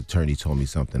business, his attorney told me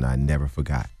something I never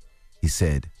forgot. He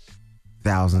said,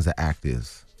 thousands of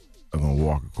actors are going to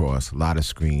walk across a lot of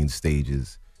screens,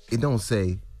 stages. It don't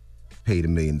say, paid $1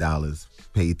 million,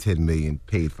 paid $10 million,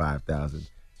 paid $5,000.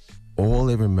 All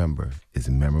they remember is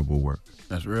memorable work.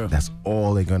 That's real. That's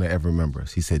all they're gonna ever remember.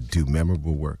 He said, do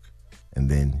memorable work, and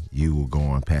then you will go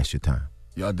on past your time.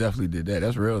 Y'all definitely did that.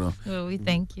 That's real, though. Well, we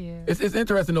thank you. It's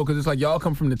interesting, though, because it's like y'all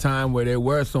come from the time where there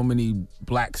were so many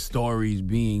black stories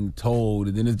being told,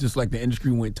 and then it's just like the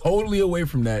industry went totally away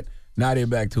from that. Now they're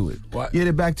back to it. What? Yeah,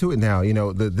 they're back to it now.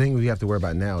 The thing we have to worry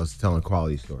about now is telling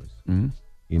quality stories.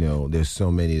 There's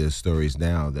so many of the stories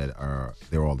now that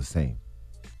they're all the same.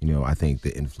 I think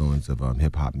the influence of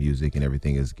hip-hop music and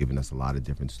everything has given us a lot of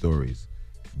different stories.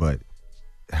 But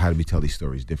how do we tell these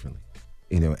stories differently?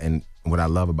 And what I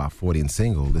love about 40 and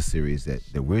Single, the series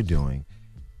that we're doing,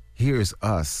 here's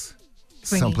us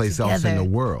Bring it someplace else in together. the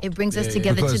world. It brings us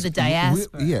together to Because the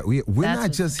diaspora. We're That's not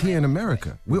what's just here in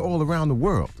America. We're all around the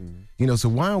world. So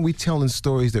why aren't we telling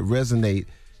stories that resonate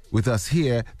with us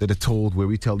here that are told where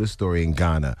we tell this story in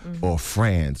Ghana or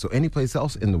France or any place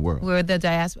else in the world? Where the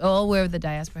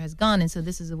diaspora has gone, and so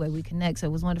this is the way we connect. So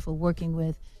it was wonderful working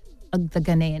with the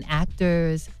Ghanaian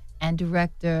actors and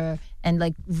director,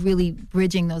 and really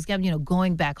bridging those gaps.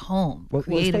 Going back home Well,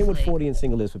 creatively. explain what 40 and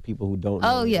Single is for people who don't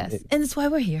know. Oh yes, and that's why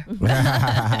we're here.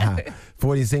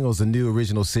 40 and Single is a new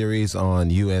original series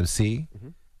on UMC,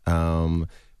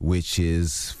 which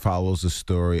follows the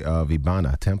story of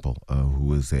Ibana Temple,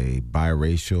 who is a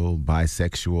biracial,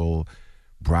 bisexual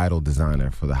bridal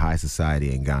designer for the high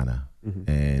society in Ghana.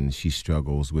 And she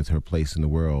struggles with her place in the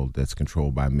world that's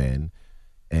controlled by men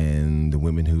and the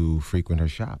women who frequent her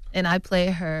shop. And I play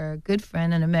her good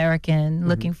friend, an American,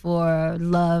 looking for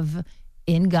love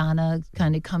in Ghana,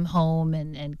 kind of come home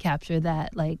and capture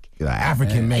that, like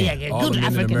African man. Yeah, All good the men in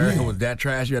African America man. was that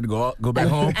trash. You had to go back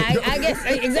home. I guess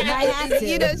exactly.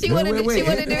 You know, she wanted to do real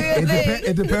thing.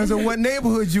 It depends on what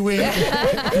neighborhood you in.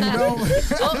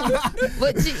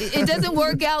 But it doesn't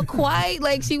work out quite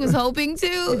like she was hoping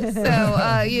to.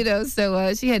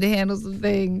 So she had to handle some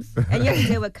things. And you have to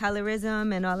deal with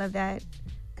colorism and all of that.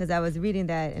 Because I was reading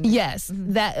that. And Yes,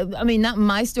 that, I mean, not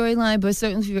my storyline, but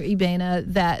certainly for Ibena,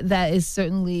 that is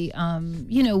certainly,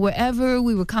 wherever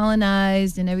we were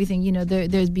colonized and everything,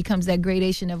 there becomes that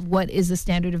gradation of what is the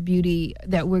standard of beauty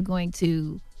that we're going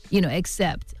to,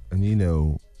 accept.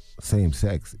 And same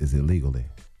sex is illegal there.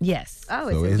 Yes.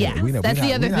 Oh, So it's that's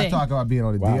the other we're not thing. talking about being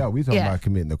on the DL. We're talking about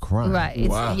committing a crime. Right.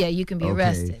 Yeah, you can be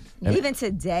arrested. And- even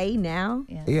today now.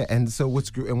 Yeah, and so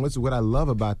what I love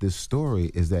about this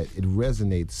story is that it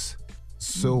resonates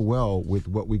so well with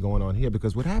what we're going on here,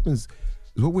 because what happens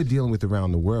is what we're dealing with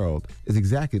around the world is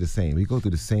exactly the same. We go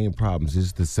through the same problems,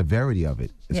 just the severity of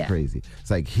it is crazy. It's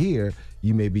like here,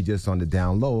 you may be just on the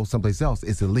down low, someplace else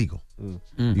it's illegal.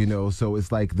 So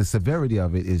it's like the severity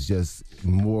of it is just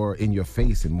more in your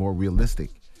face and more realistic.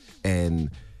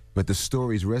 But the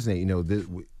stories resonate.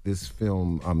 This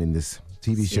film, this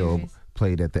TV show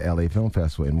played at the LA Film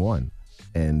Festival and won,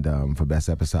 and for Best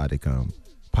Episodic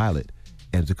Pilot.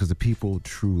 And because the people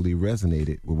truly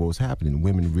resonated with what was happening.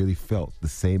 Women really felt the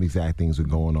same exact things were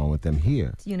going on with them here.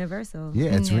 It's universal.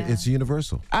 Yeah, it's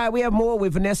universal. All right, we have more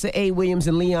with Vanessa A. Williams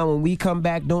and Leon. When we come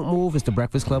back, don't move. It's The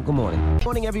Breakfast Club. Good morning. Good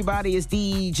morning, everybody. It's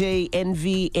DJ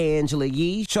Envy, Angela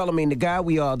Yee, Charlamagne the Guy.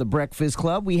 We are The Breakfast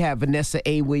Club. We have Vanessa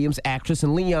A. Williams, actress,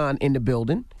 and Leon in the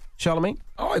building. Charlamagne?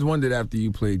 I always wondered after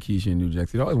you played Keisha in New Jack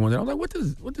City. I always wondered. I was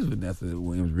like, what does Vanessa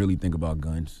Williams really think about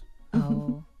guns?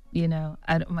 Oh.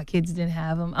 My kids didn't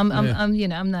have them.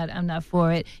 I'm not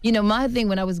for it. My thing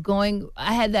when I was going,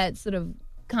 I had that sort of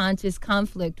conscious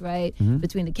conflict, right,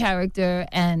 between the character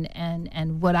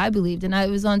and what I believed. And I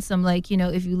was on some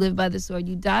if you live by the sword,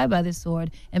 you die by the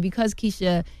sword. And because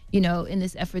Keisha, in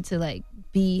this effort to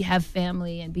have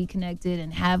family and be connected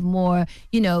and have more,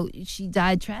 she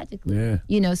died tragically.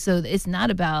 Yeah. So it's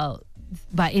not about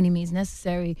by any means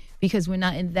necessary, because we're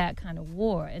not in that kind of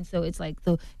war. And so it's like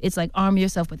arm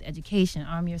yourself with education,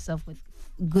 arm yourself with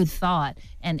good thought,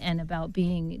 and about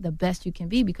being the best you can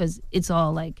be, because it's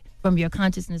all from your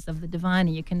consciousness of the divine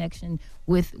and your connection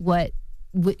with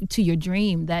to your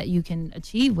dream that you can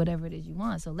achieve whatever it is you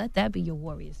want. So let that be your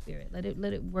warrior spirit. Let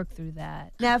it work through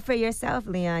that. Now, for yourself,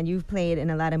 Leon, you've played in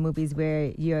a lot of movies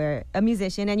where you're a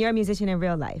musician, and you're a musician in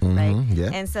real life, right? Yeah.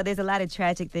 And so there's a lot of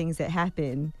tragic things that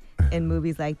happen in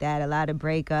movies like that, a lot of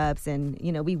breakups, and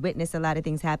we witnessed a lot of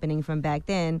things happening from back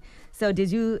then. So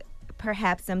did you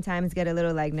perhaps sometimes get a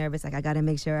little nervous, I gotta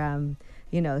make sure I'm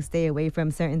stay away from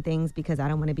certain things because I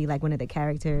don't want to be like one of the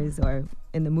characters or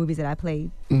in the movies that I played?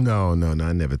 No,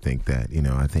 I never think that.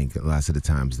 I think lots of the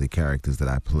times the characters that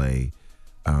I play,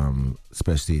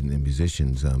 especially in the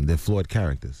musicians, they're flawed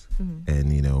characters.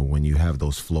 And when you have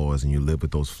those flaws and you live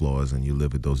with those flaws and you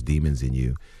live with those demons in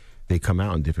you, they come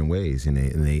out in different ways, and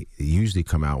they usually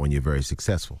come out when you're very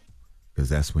successful, because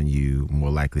that's when you're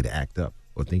more likely to act up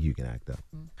or think you can act up.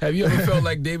 Have you ever felt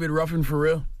like David Ruffin for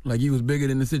real? Like you was bigger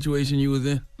than the situation you was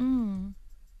in?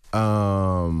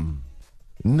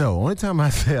 No. Only time I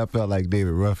say I felt like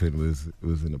David Ruffin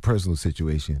was in a personal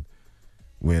situation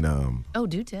when Oh,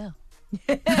 do tell.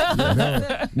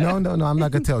 No, I'm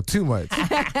not gonna tell too much.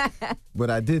 But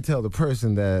I did tell the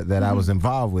person that I was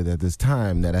involved with at this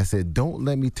time that I said, don't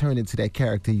let me turn into that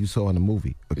character you saw in the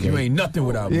movie. Okay? You ain't nothing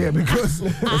without me. Yeah, because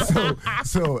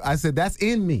so I said that's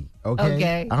in me.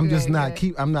 Okay. I'm just not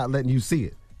I'm not letting you see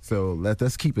it. So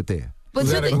let's keep it there. But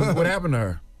what happened to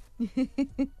her?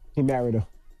 He married her.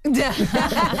 No,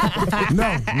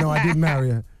 I didn't marry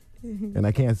her. And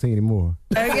I can't say anymore.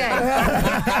 Okay.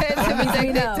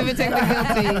 to be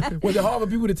technical. Was it hard for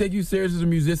people to take you serious as a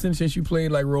musician since you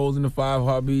played roles in the Five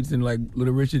Heartbeats and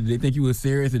Little Richard? Did they think you were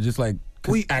serious or just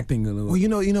acting a little?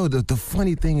 Well, the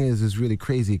funny thing is really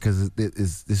crazy because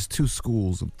there's two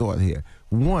schools of thought here.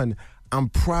 One, I'm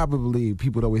probably,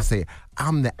 people always say,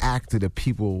 I'm the actor that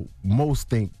people most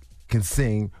think can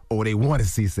sing or they want to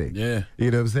see sing. Yeah.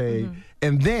 You know what I'm saying?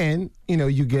 And then,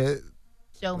 you get...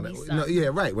 Show me something. Yeah,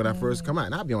 right. When I first come out,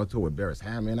 and I'll be on tour with Barris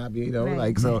Hammond. I'll be,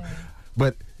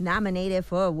 but nominated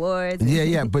for awards.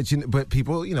 Yeah. But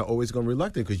people, always gonna be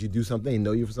reluctant because you do something, they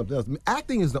know you for something else.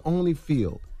 Acting is the only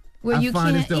field where you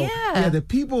find can't. that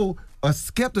people are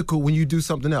skeptical when you do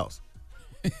something else.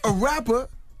 A rapper,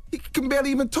 he can barely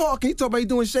even talk. He talk about he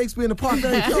doing Shakespeare in the park.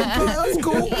 That's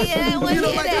cool. Yeah,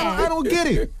 I don't get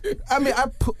it. I mean,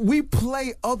 we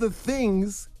play other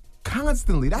things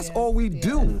constantly. That's all we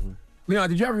do. Leon,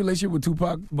 did you have a relationship with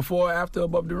Tupac before or after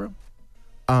Above the Rim?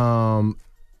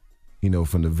 You know,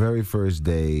 from the very first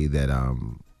day that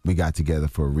we got together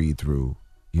for a read-through,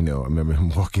 you know, I remember him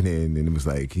walking in, and it was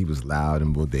like he was loud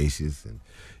and bodacious, and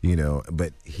you know,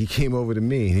 but he came over to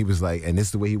me, and he was like, and this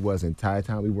is the way he was the entire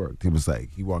time we worked. He was like,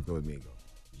 he walked over to me and goes,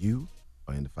 "You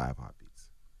are in the 5 Heartbeats.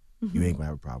 You ain't gonna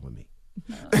have a problem with me."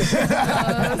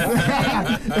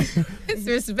 It's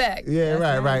respect.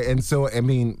 Yeah, right. And so, I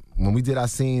mean, when we did our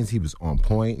scenes, he was on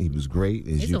point. He was great,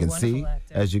 as you can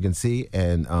see.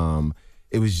 And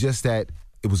it was just that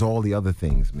it was all the other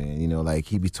things, man. You know, like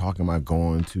he'd be talking about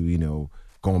going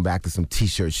back to some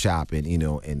T-shirt shop and, you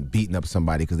know, and beating up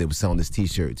somebody because they were selling his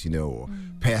T-shirts, you know, or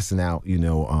passing out, you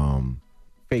know,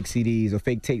 fake CDs or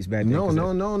fake tapes back then.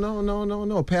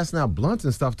 No. Passing out blunts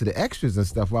and stuff to the extras and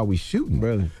stuff while we shooting.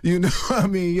 Really? You know, I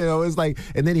mean, you know, it's like,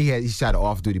 and then he shot an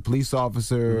off-duty police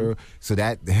officer, so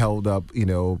that held up, you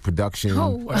know, production. That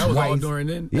was all during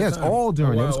then? Yes, all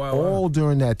during. It was all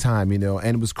during that time, you know,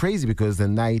 and it was crazy because the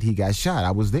night he got shot,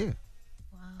 I was there.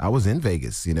 Wow. I was in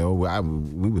Vegas, you know,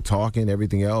 we were talking,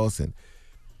 everything else, and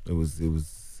it was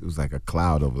like a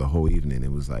cloud over the whole evening.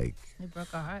 It was like it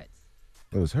broke our hearts.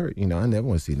 It was hurt. You know, I never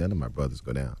want to see none of my brothers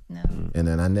go down. No. And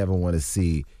then I never want to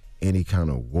see any kind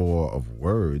of war of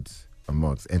words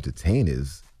amongst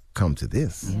entertainers come to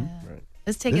this. Yeah. Right.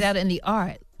 Let's take it out in the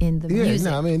art, in the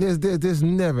music. No, I mean, there's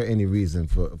never any reason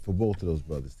for both of those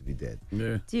brothers to be dead.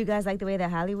 Yeah. Do you guys like the way that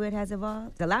Hollywood has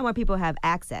evolved? A lot more people have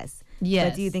access. Yes.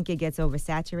 But do you think it gets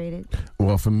oversaturated?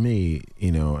 Well, for me,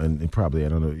 you know, and probably, I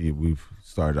don't know, we've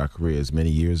started our careers many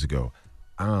years ago.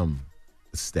 I'm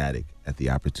ecstatic at the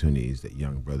opportunities that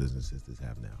young brothers and sisters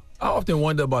have now. I often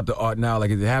wonder about the art now. Like,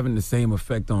 is it having the same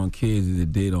effect on kids as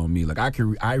it did on me? Like,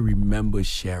 I remember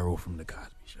Cheryl from The Cosby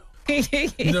Show.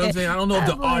 You know what I'm saying? I don't know if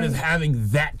the art is having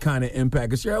that kind of impact.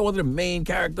 Because Cheryl wasn't the main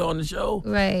character on the show.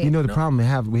 Right. You know, the problem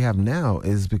we have now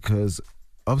is because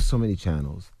of so many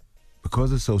channels,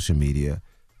 because of social media,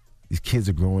 these kids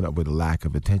are growing up with a lack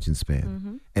of attention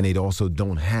span. And they also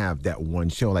don't have that one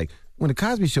show. Like, when The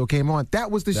Cosby Show came on, that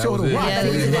was the show to watch.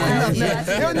 There was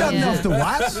nothing else to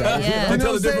watch. Yeah. You know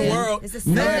Tell a different world.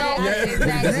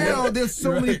 Now there's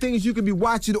so many things you could be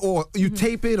watching, or you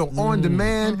tape it, or on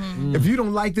demand. If you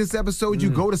don't like this episode, you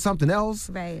go to something else.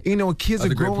 Right. You know, kids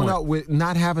are growing up with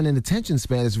not having an attention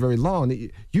span that's very long.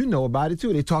 You know about it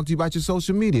too. They talk to you about your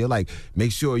social media, like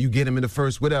make sure you get them in the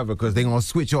first whatever because they're gonna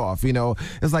switch off. You know,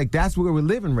 it's like that's where we're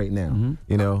living right now.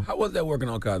 You know, How was that working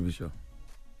on Cosby Show?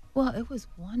 Well, it was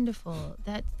wonderful.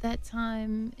 That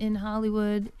time in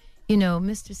Hollywood, you know,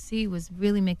 Mr. C was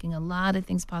really making a lot of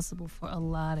things possible for a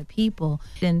lot of people.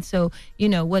 And so, you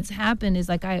know, what's happened is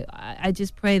like I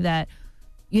just pray that,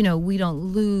 you know, we don't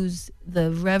lose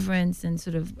the reverence and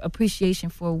sort of appreciation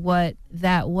for what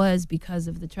that was because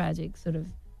of the tragic sort of,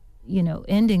 you know,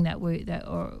 ending that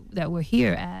we're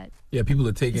here at. Yeah, people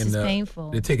are taking This is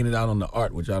painful. They're taking it out on the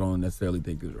art, which I don't necessarily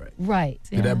think is right. Right.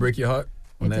 Did that break your heart?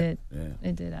 It did. Yeah.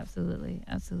 It did, absolutely.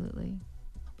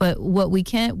 But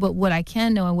what I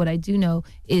can know and what I do know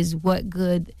is what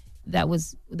good that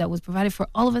was provided for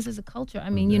all of us as a culture.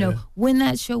 I mean, you know, when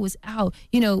that show was out,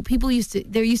 you know,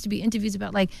 there used to be interviews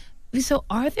about like, so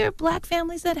are there black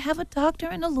families that have a doctor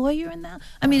and a lawyer and that?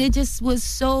 I mean, it just was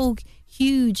so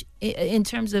huge in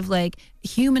terms of like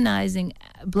humanizing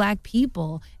black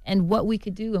people and what we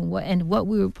could do and what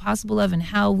we were possible of and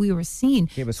how we were seen.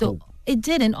 Gave us hope. It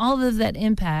did, and all of that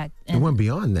impact. It went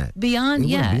beyond that. It went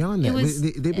beyond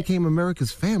that. They became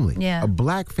America's family. Yeah. A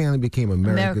black family became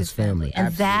America's family.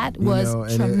 And that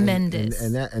was tremendous.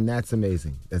 And that's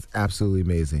amazing. That's absolutely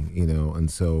amazing. You know, and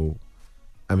so,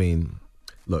 I mean,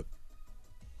 look,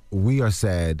 we are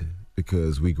sad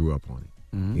because we grew up on it.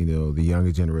 You know, the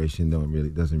younger generation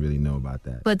doesn't really know about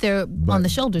that. But they're on the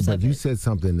shoulders of it. But you said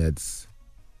something that's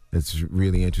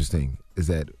really interesting, is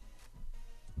that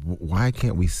why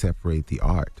can't we separate the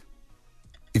art?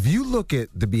 If you look at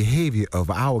the behavior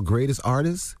of our greatest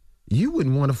artists, you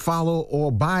wouldn't want to follow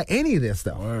or buy any of their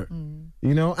stuff.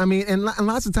 You know, I mean, and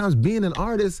lots of times being an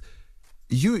artist,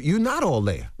 you're not all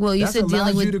there. Well, you said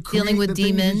dealing with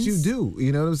demons. You do.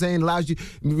 You know what I'm saying? Allows you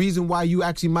the reason why you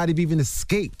actually might have even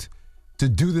escaped to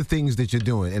do the things that you're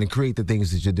doing and create the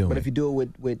things that you're doing. But if you do it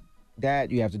with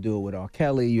that, you have to do it with R.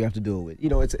 Kelly. You have to do it with, you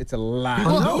know, it's a lot.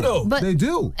 They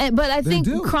do. But I think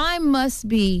crime must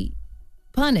be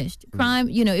punished. Crime,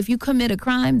 you know, if you commit a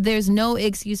crime, there's no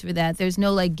excuse for that. There's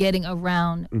no like getting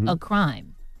around a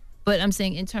crime. But I'm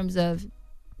saying in terms of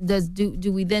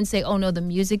do we then say, oh no, the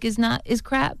music is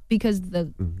crap because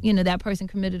you know, that person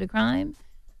committed a crime?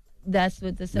 that's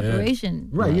what the separation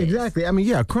Right, is. exactly. I mean,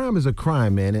 yeah, crime is a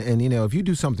crime, man. And, if you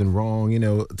do something wrong,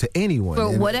 to anyone.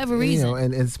 For whatever reason.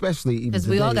 And especially... Because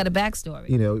we all got a backstory.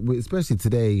 Especially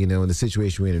today, in the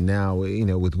situation we're in now,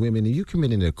 with women, if you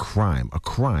committing a crime,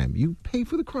 you pay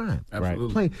for the crime.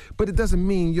 Absolutely. But it doesn't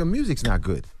mean your music's not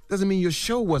good. Doesn't mean your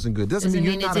show wasn't good. Doesn't mean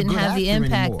you're not a good actor it didn't have the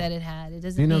impact anymore. that it had. It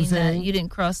doesn't mean that you didn't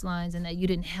cross lines and that you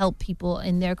didn't help people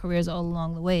in their careers all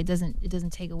along the way. It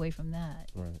doesn't take away from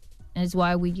that. Right. And it's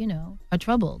why we, are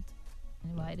troubled.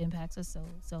 And why it impacts us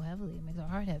so heavily. It makes our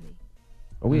heart heavy.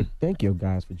 Well, we thank you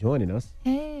guys for joining us.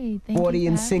 Hey, thank 40 you. 40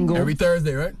 and Single. Every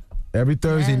Thursday, right? Every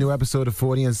Thursday, new episode of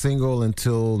 40 and Single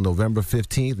until November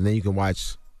 15th. And then you can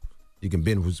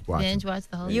binge watch. Binge watch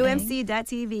the whole thing.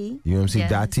 UMC.tv.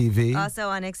 UMC.tv. Also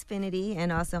on Xfinity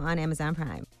and also on Amazon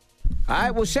Prime. All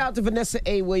right, well, shout out to Vanessa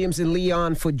A. Williams and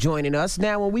Leon for joining us.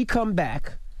 Now, when we come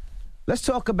back, let's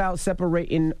talk about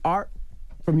separating art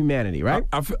from humanity, right?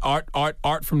 I feel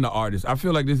art from the artist. I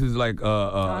feel like this is like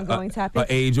ongoing topic, an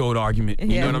age-old argument. You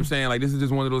Yeah. know what I'm saying? Like this is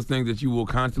just one of those things that you will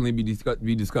constantly be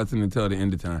discussing until the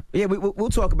end of time. Yeah, we'll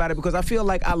talk about it because I feel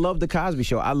like I love the Cosby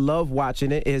Show. I love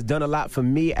watching it. It has done a lot for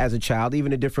me as a child,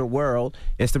 even a different world.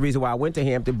 It's the reason why I went to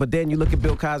Hampton. But then you look at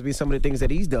Bill Cosby and some of the things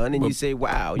that he's done, and you say,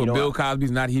 "Wow, But Bill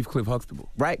Cosby's not Heathcliff Huxtable."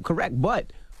 Right, correct.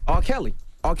 But R. Kelly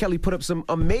put up some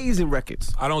amazing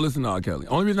records. I don't listen to R. Kelly.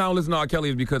 Only reason I don't listen to R. Kelly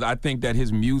is because I think that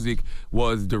his music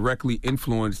was directly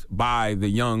influenced by the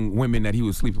young women that he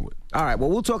was sleeping with. All right,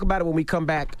 well, we'll talk about it when we come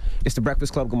back. It's The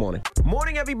Breakfast Club. Good morning.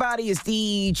 Morning, everybody. It's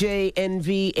DJ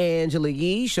NV, Angela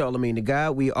Yee, Charlamagne the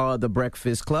God. We are The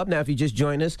Breakfast Club. Now, if you just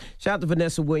joined us, shout out to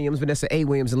Vanessa A.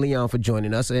 Williams, and Leon for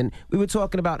joining us. And we were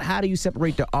talking about how do you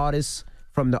separate the artist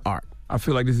from the art. I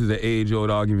feel like this is an age-old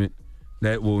argument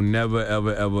that will never,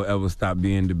 ever, ever, ever stop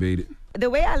being debated.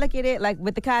 The way I look at it, like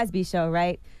with the Cosby Show,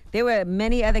 right? There were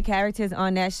many other characters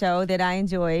on that show that I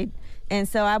enjoyed. And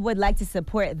so I would like to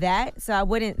support that. So I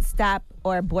wouldn't stop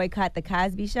or boycott the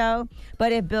Cosby Show.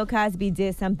 But if Bill Cosby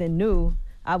did something new,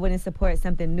 I wouldn't support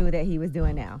something new that he was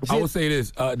doing now. I would say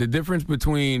this. The difference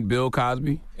between Bill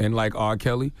Cosby and like R.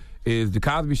 Kelly is the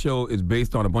Cosby Show is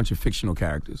based on a bunch of fictional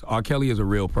characters. R. Kelly is a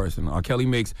real person. R. Kelly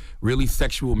makes really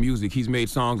sexual music. He's made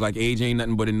songs like Age Ain't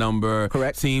Nothing But a Number.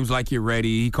 Correct. Seems Like You're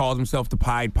Ready. He calls himself the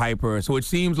Pied Piper. So it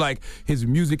seems like his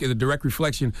music is a direct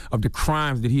reflection of the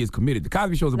crimes that he has committed. The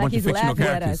Cosby Show is a bunch of fictional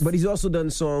characters. But he's also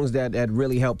done songs that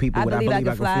really help people with I Believe I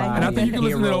Can Fly, and I think you can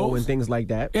listen to those. And things like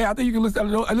that. Yeah, I think you can listen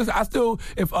to those. Listen, I still,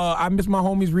 if I Miss My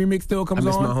Homies remix still comes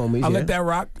on, I let that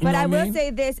rock. But I will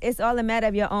say this, it's all a matter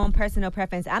of your own personal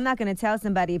preference. I'm not going to tell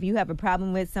somebody if you have a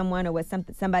problem with someone or what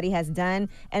somebody has done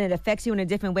and it affects you in a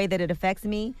different way that it affects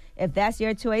me. If that's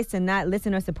your choice to not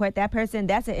listen or support that person,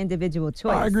 that's an individual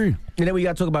choice. I agree. And then we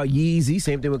got to talk about Yeezy.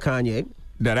 Same thing with Kanye.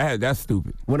 That's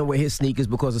stupid. Went away his sneakers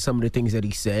because of some of the things that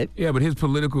he said. Yeah, but his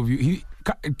political view,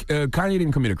 Kanye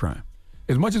didn't commit a crime.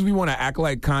 As much as we want to act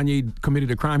like Kanye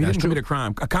committed a crime, he didn't commit a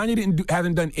crime. Kanye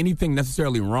hasn't done anything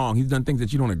necessarily wrong. He's done things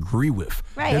that you don't agree with.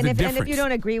 Right, and if you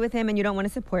don't agree with him and you don't want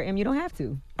to support him, you don't have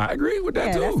to. I agree with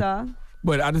that too. That's all.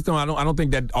 But I just don't. I don't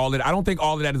think that all of that. I don't think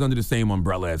all of that is under the same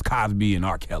umbrella as Cosby and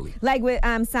R. Kelly. Like with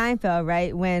Seinfeld,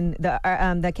 right? When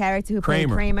the character who played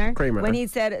Kramer, when he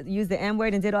said use the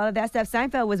N-word and did all of that stuff,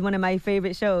 Seinfeld was one of my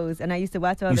favorite shows, and I used to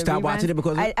watch all the reruns. You stopped watching it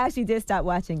because I actually did stop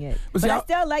watching it. But I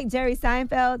still like Jerry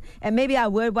Seinfeld, and maybe I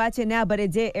would watch it now. But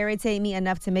it did irritate me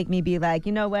enough to make me be like,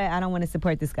 you know what? I don't want to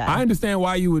support this guy. I understand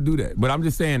why you would do that, but I'm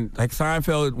just saying, like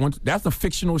Seinfeld, that's a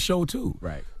fictional show too.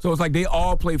 Right. So it's like they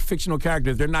all play fictional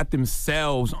characters. They're not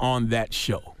themselves on that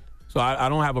show. So I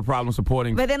don't have a problem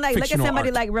supporting. But then, like, look at somebody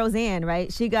art. like Roseanne,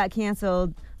 right? She got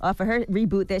canceled off of her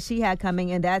reboot that she had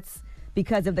coming, and that's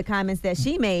because of the comments that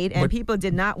she made, and people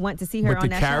did not want to see her on that show.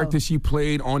 But the character she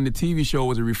played on the TV show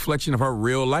was a reflection of her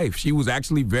real life. She was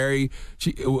actually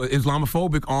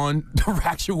Islamophobic on the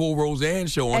actual Roseanne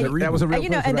show on the reboot. That was a real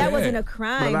person, and that wasn't a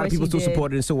crime. But a lot of people still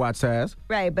support it and still watch Taz.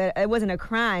 Right, but it wasn't a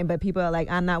crime, but people are like,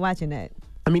 I'm not watching that.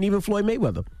 I mean, even Floyd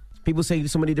Mayweather. People say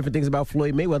so many different things about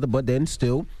Floyd Mayweather, but then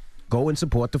still go and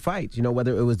support the fights. You know,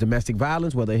 whether it was domestic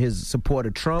violence, whether his support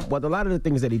of Trump, whether a lot of the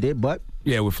things that he did, but...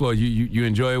 Yeah, with Floyd, you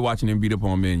enjoy watching him beat up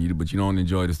on men, but you don't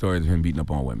enjoy the stories of him beating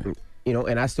up on women. You know,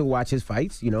 and I still watch his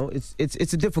fights. You know, it's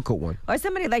a difficult one. Or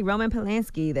somebody like Roman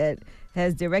Polanski that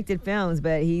has directed films,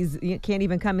 but he can't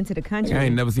even come into the country. I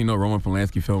ain't never seen no Roman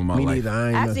Polanski film in my life. Me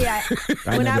neither.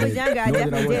 Actually, when I was younger, I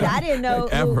definitely did. I didn't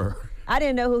know I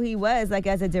didn't know who he was, like,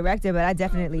 as a director, but I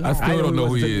definitely have. I still don't know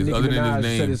who he is, other than his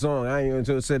name. Said his song. I ain't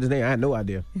even said his name. I had no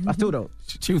idea. I still don't.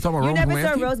 She was talking about Roman Polanski? You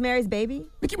never saw Rosemary's Baby?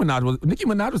 Nicki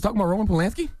Minaj was talking about Roman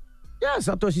Polanski? Yes,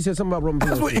 I thought she said something about Roman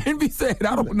That's Polanski. what Envy said.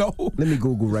 I don't know. Let me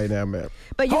Google right now, man.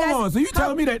 But you Hold guys, on. So you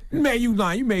telling me that, man, you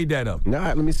lying. You made that up. All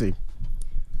right, let me see.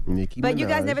 Nicki But you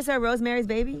guys Minaj. never saw Rosemary's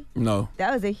Baby? No.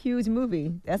 That was a huge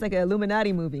movie. That's like an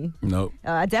Illuminati movie. No.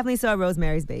 I definitely saw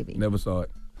Rosemary's Baby. Never saw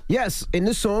it. Yes, in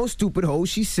the song Stupid Ho,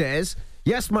 she says,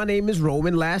 yes, my name is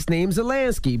Roman, last name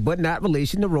Zelensky, but not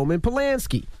relation to Roman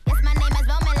Polanski. Yes, my name is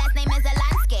Roman, last name is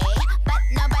Zelensky, but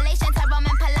no relation to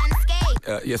Roman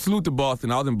Polanski. Yeah, salute to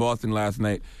Boston. I was in Boston last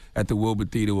night at the Wilbur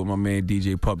Theater with my man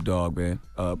DJ Pup Dog, man,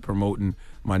 promoting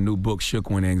my new book, Shook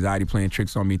When Anxiety Playing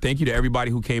Tricks on Me. Thank you to everybody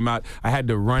who came out. I had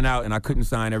to run out, and I couldn't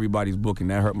sign everybody's book,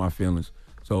 and that hurt my feelings.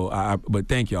 So, but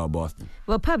thank y'all, Boston.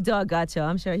 Well, Pup Dog got y'all.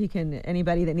 I'm sure he can,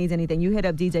 anybody that needs anything, you hit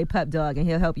up DJ Pup Dog, and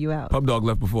he'll help you out. Pup Dog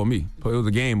left before me. It was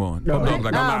a game on. Pup Dog's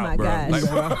like, I'm out,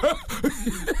 bro.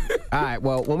 All right,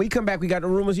 well, when we come back, we got the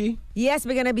rumors, Yee? Yes,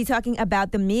 we're going to be talking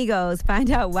about the Migos, find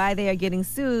out why they are getting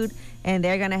sued, and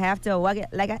they're going to have to walk it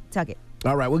like I tuck it.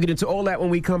 All right, we'll get into all that when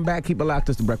we come back. Keep it locked.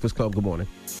 It's The Breakfast Club. Good morning.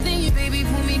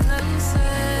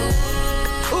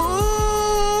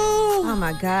 Oh,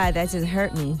 my God, that just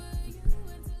hurt me.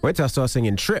 Wait till I start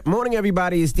singing Trip. Morning,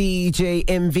 everybody. It's DJ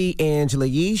MV, Angela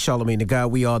Yee, Charlamagne the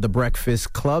God. We are The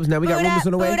Breakfast Clubs. Now, we got rumors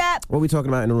on the way. What are we talking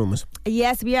about in the rumors?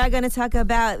 Yes, we are going to talk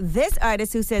about this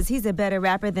artist who says he's a better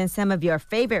rapper than some of your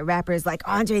favorite rappers like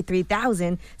Andre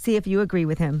 3000. See if you agree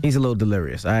with him. He's a little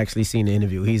delirious. I actually seen the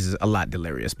interview. He's a lot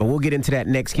delirious. But we'll get into that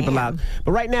next. Keep it loud.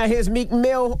 But right now, here's Meek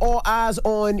Mill. All eyes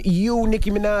on you. Nicki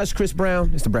Minaj, Chris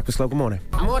Brown. It's The Breakfast Club. Good morning.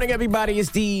 Good morning, everybody.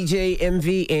 It's DJ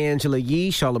MV, Angela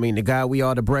Yee, Charlamagne the God. We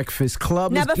are The Breakfast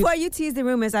Club. Now, before you tease the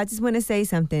rumors, I just want to say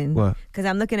something. What? Because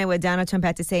I'm looking at what Donald Trump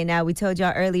had to say now. We told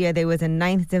y'all earlier there was a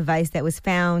 9th device that was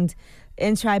found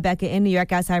in Tribeca in New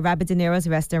York outside Robert De Niro's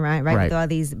restaurant, right? With all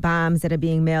these bombs that are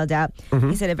being mailed out.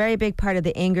 He said a very big part of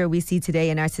the anger we see today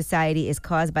in our society is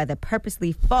caused by the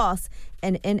purposely false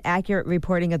and inaccurate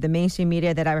reporting of the mainstream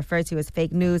media that I refer to as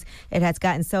fake news. It has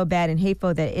gotten so bad and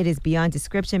hateful that it is beyond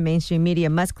description. Mainstream media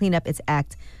must clean up its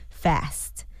act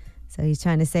fast. So he's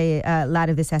trying to say a lot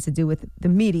of this has to do with the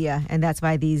media, and that's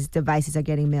why these devices are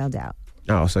getting mailed out.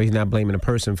 Oh, so he's not blaming the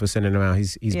person for sending them out.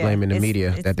 He's blaming the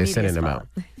media that they're sending them out.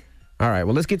 All right,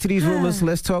 well, let's get to these rumors.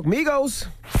 Let's talk Migos.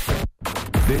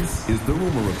 This is The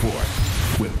Rumor Report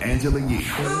with Angela Yee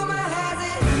on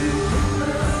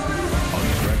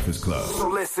The Breakfast Club. So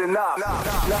listen up.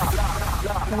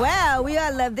 Well, we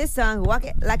all love this song, Walk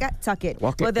It Like I Tuck It.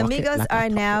 Walk it, well, the walk it Migos like I are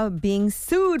now being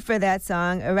sued for that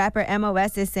song. Rapper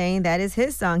MOS is saying that is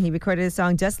his song. He recorded a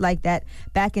song just like that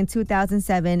back in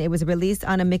 2007. It was released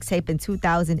on a mixtape in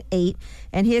 2008.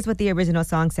 And here's what the original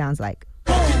song sounds like.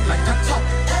 Walk it like I talk.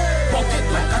 Walk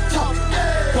it like I talk.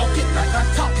 Walk it like I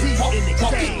talk. Walk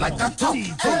it like I talk.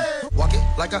 Walk it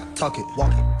like I talk it.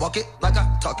 Walk it like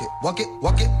I talk it. Walk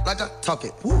it like I talk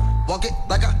it. Walk it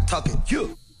like I talk it.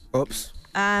 You. Oops.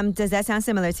 Does that sound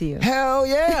similar to you? Hell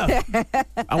yeah.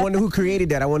 I wonder who created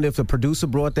that. I wonder if the producer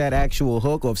brought that actual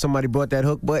hook or if somebody brought that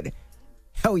hook, but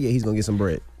hell yeah, he's going to get some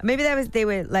bread. Maybe they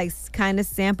were like kind of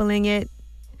sampling it.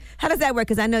 How does that work?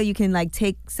 Because I know you can like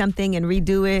take something and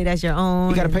redo it as your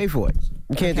own. You got to pay for it.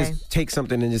 You can't just take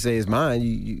something and just say it's mine.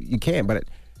 You can't, but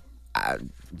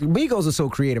Migos are so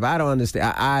creative. I don't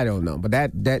understand. I don't know, but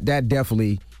that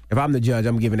definitely, if I'm the judge,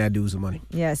 I'm giving that dude some money.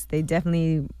 Yes, they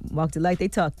definitely walked it like they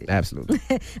talked it. Absolutely.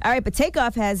 All right, but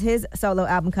Takeoff has his solo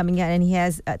album coming out, and he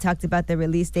has talked about the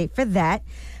release date for that.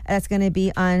 That's going to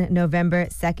be on November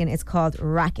 2nd. It's called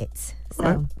Rocket. So,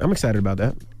 all right. I'm excited about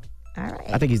that. All right.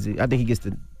 I think he gets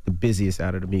the busiest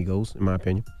out of the Migos, in my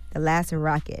opinion. The last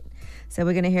Rocket. So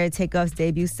we're going to hear Takeoff's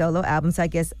debut solo album. So I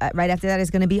guess right after that is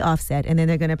going to be Offset, and then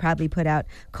they're going to probably put out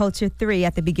Culture 3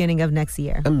 at the beginning of next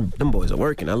year. Them boys are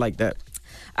working. I like that.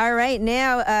 All right,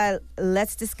 now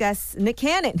let's discuss Nick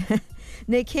Cannon.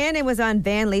 Nick Cannon was on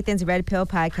Van Lathan's Red Pill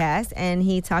podcast, and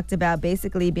he talked about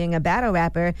basically being a battle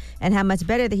rapper and how much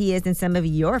better that he is than some of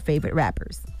your favorite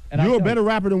rappers. And you're a better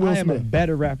rapper than Will Smith. I am a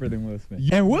better rapper than Will Smith.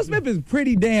 And Will Smith is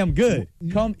pretty damn good.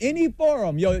 Come any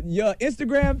forum, your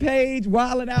Instagram page,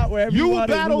 Wildin' Out, wherever you will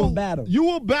battle. You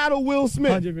will battle Will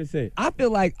Smith. 100%. I feel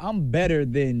like I'm better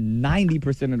than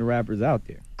 90% of the rappers out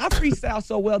there. I freestyle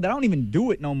so well that I don't even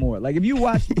do it no more. Like, if you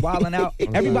watch Wildin' Out,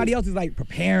 everybody else is, like,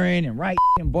 preparing and writing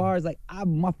bars. Like,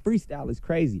 my freestyle is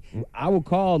crazy. I would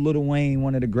call Lil Wayne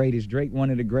one of the greatest, Drake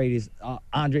one of the greatest,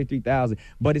 Andre 3000.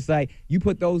 But it's like, you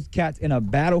put those cats in a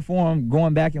battle form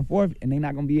going back and forth, and they're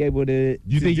not going to be able to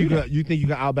You think you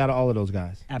can out-battle all of those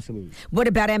guys? Absolutely. What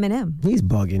about Eminem? He's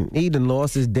bugging. He done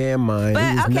lost his damn mind. But,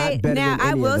 he is okay, not better now than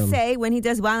any I will of them. say, when he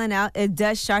does Wildin' Out, it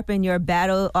does sharpen your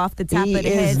battle off the top He of the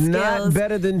head is skills. not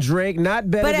better than than Drake,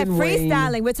 not better But at than Wayne.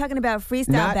 freestyling, we're talking about freestyle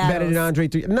Not battles. better than Andre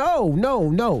 3. No.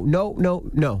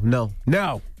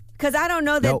 Because I don't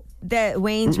know that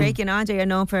Wayne, Drake, and Andre are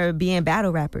known for being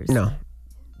battle rappers. No.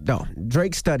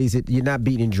 Drake studies it. You're not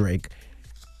beating Drake.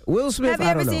 Will Smith, Have you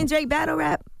ever seen Drake battle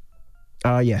rap?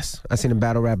 Yes. I seen him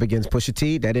battle rap against Pusha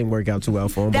T. That didn't work out too well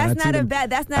for him. That's but not a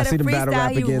I seen him battle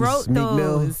rap freestyle. He against wrote Meek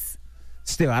Mill. those.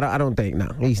 Still, I don't think, no.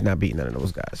 He's not beating none of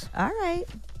those guys. All right.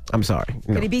 I'm sorry.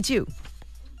 No. Could he beat you?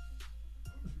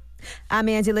 I'm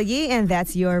Angela Yee, and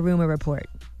that's your rumor report.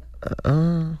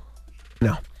 No.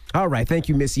 All right, thank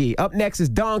you, Miss Yee. Up next is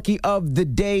Donkey of the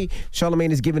Day.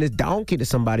 Charlamagne is giving his donkey to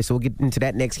somebody, so we'll get into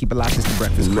that next. Keep it locked. It's the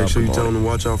Breakfast Club. Make sure you tell them to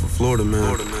watch out for Florida,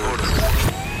 man.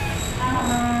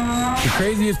 The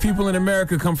craziest people in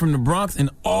America come from the Bronx and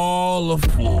all of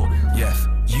Florida. Yes,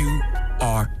 you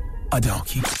are a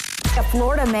donkey. A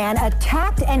Florida man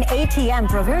attacked an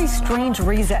ATM for a very strange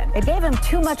reason. It gave him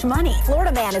too much money.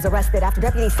 Florida man is arrested after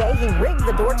deputies say he rigged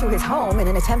the door to his home in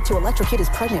an attempt to electrocute his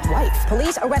pregnant wife.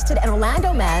 Police arrested an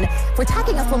Orlando man for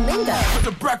attacking a flamingo. It's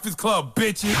the Breakfast Club,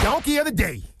 bitches. Donkey of the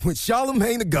Day with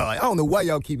Charlamagne the God. I don't know why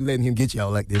y'all keep letting him get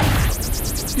y'all like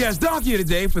this. Yes, Donkey of the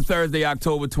Day for Thursday,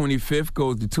 October 25th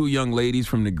goes to two young ladies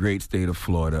from the great state of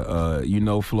Florida.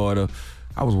 Florida.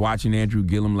 I was watching Andrew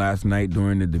Gillum last night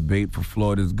during the debate for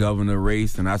Florida's governor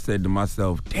race, and I said to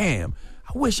myself, damn,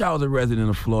 I wish I was a resident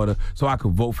of Florida so I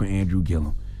could vote for Andrew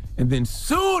Gillum. And then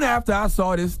soon after I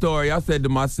saw this story, I said to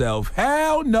myself,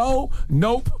 hell no,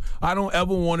 nope. I don't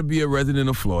ever want to be a resident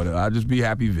of Florida. I'll just be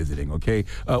happy visiting, okay?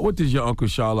 What does your Uncle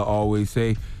Charla always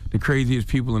say? The craziest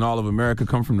people in all of America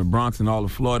come from the Bronx and all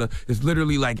of Florida. It's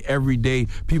literally like every day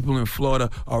people in Florida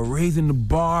are raising the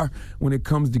bar when it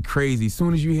comes to crazy. As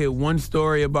soon as you hear one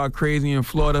story about crazy in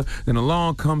Florida, then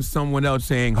along comes someone else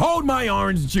saying, hold my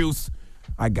orange juice.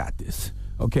 I got this.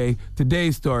 Okay,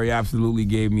 today's story absolutely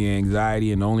gave me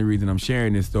anxiety, and the only reason I'm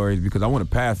sharing this story is because I want to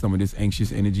pass some of this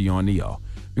anxious energy on to y'all.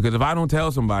 Because if I don't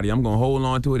tell somebody, I'm going to hold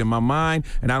on to it in my mind,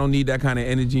 and I don't need that kind of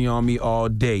energy on me all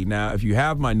day. Now, if you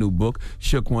have my new book,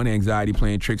 Shook One, Anxiety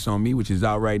Playing Tricks on Me, which is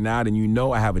out right now, then you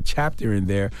know I have a chapter in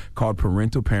there called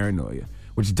Parental Paranoia,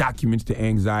 which documents the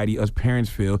anxiety us parents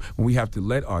feel when we have to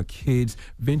let our kids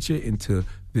venture into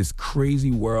this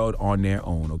crazy world on their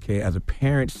own, okay? As a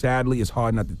parent, sadly, it's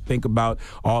hard not to think about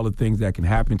all the things that can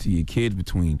happen to your kids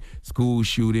between school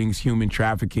shootings, human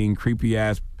trafficking,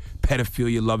 creepy-ass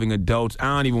pedophilia-loving adults.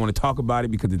 I don't even want to talk about it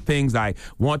because the things I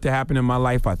want to happen in my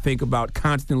life, I think about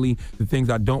constantly. The things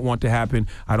I don't want to happen,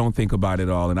 I don't think about at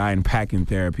all. And I unpack in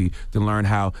therapy to learn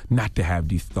how not to have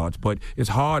these thoughts. But it's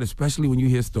hard, especially when you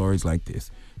hear stories like this.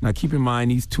 Now, keep in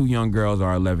mind, these two young girls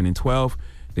are 11 and 12.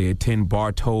 They attend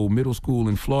Bartow Middle School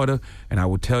in Florida. And I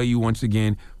will tell you once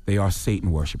again, they are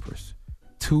Satan worshipers.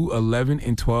 Two 11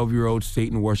 and 12-year-old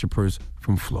Satan worshipers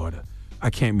from Florida. I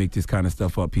can't make this kind of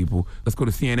stuff up, people. Let's go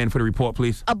to CNN for the report,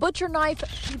 please. A butcher knife,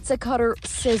 pizza cutter,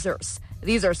 scissors.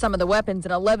 These are some of the weapons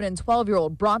an 11 and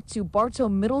 12-year-old brought to Bartow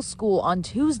Middle School on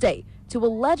Tuesday to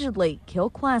allegedly kill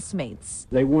classmates.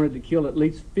 They wanted to kill at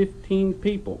least 15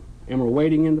 people and were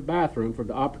waiting in the bathroom for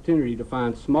the opportunity to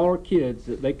find smaller kids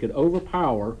that they could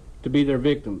overpower to be their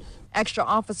victims. Extra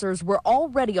officers were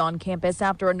already on campus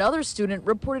after another student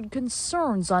reported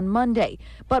concerns on Monday.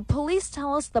 But police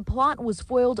tell us the plot was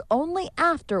foiled only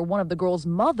after one of the girl's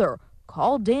mother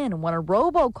called in when a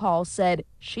robocall said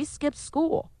she skipped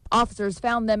school. Officers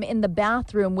found them in the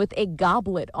bathroom with a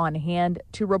goblet on hand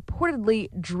to reportedly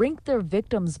drink their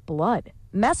victim's blood.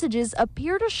 Messages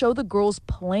appear to show the girls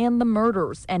planned the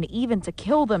murders and even to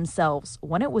kill themselves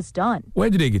when it was done. Where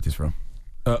did they get this from?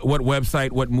 What website,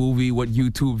 what movie, what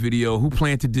YouTube video, who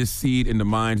planted this seed in the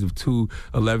minds of two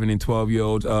 11 and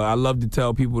 12-year-olds? I love to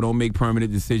tell people don't make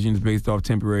permanent decisions based off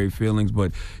temporary feelings,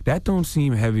 but that don't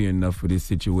seem heavy enough for this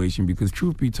situation because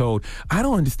truth be told, I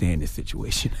don't understand this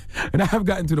situation. And I have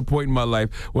gotten to the point in my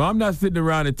life where I'm not sitting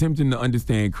around attempting to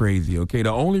understand crazy, okay?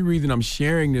 The only reason I'm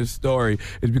sharing this story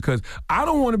is because I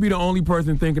don't want to be the only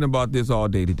person thinking about this all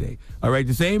day today, all right?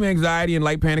 The same anxiety and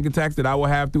light panic attacks that I will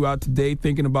have throughout today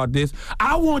thinking about this,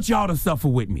 I want y'all to suffer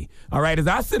with me, all right? As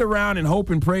I sit around and hope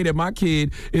and pray that my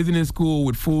kid isn't in school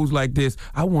with fools like this,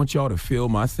 I want y'all to feel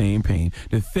my same pain.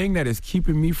 The thing that is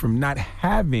keeping me from not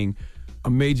having a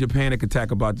major panic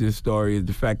attack about this story is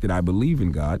the fact that I believe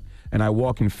in God and I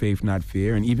walk in faith, not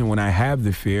fear. And even when I have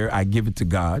the fear, I give it to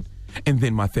God and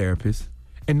then my therapist.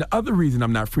 And the other reason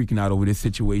I'm not freaking out over this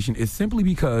situation is simply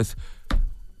because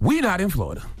we're not in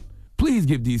Florida. Please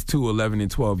give these two 11 and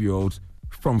 12-year-olds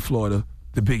from Florida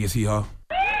the biggest hee-haw.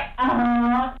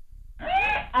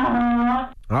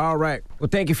 All right. Well,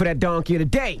 thank you for that donkey of the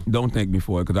day. Don't thank me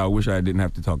for it, because I wish I didn't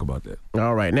have to talk about that.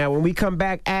 All right. Now, when we come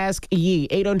back, ask Yee.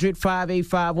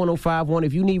 800-585-1051.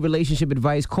 If you need relationship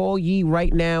advice, call Yee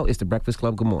right now. It's The Breakfast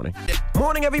Club. Good morning.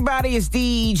 Morning, everybody. It's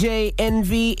DJ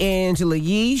Envy, Angela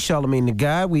Yee, Charlamagne the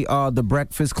Guy. We are The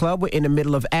Breakfast Club. We're in the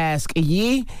middle of Ask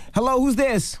Yee. Hello, who's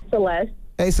this? Celeste.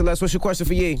 Hey, Celeste. What's your question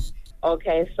for Yee?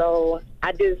 Okay, so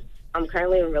I'm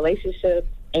currently in a relationship,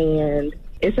 and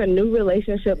it's a new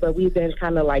relationship, but we've been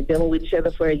kind of like dealing with each other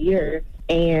for a year.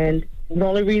 And the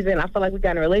only reason I feel like we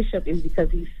got in a relationship is because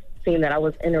he's seen that I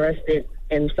was interested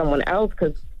in someone else,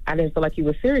 because I didn't feel like he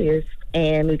was serious.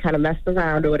 And we kind of messed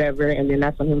around or whatever. And then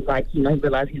that's when he was like, he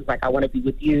realized he was like, I want to be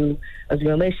with you as a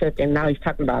relationship. And now he's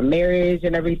talking about marriage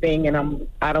and everything. And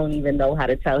I don't even know how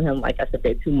to tell him, like, that's a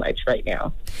bit too much right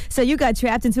now. So you got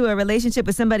trapped into a relationship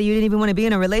with somebody you didn't even want to be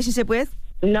in a relationship with?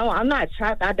 No, I'm not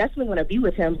trapped. I definitely want to be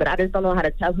with him, but I just don't know how to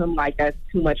tell him, like, that's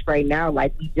too much right now.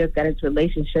 Like, we just got into a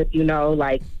relationship,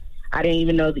 like, I didn't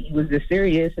even know that he was this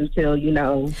serious until,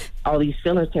 all these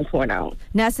feelings came pouring out.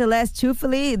 Now, Celeste,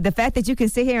 truthfully, the fact that you can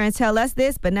sit here and tell us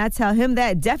this, but not tell him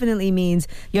that, definitely means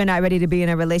you're not ready to be in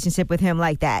a relationship with him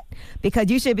like that.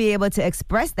 Because you should be able to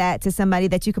express that to somebody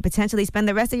that you could potentially spend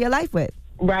the rest of your life with.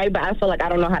 Right, but I feel like I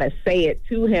don't know how to say it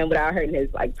to him without hurting his,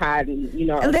 pride and,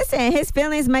 Listen, his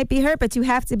feelings might be hurt, but you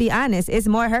have to be honest. It's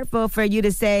more hurtful for you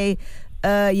to say,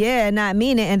 yeah, not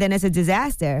mean it, and then it's a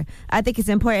disaster. I think it's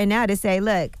important now to say,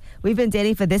 look, we've been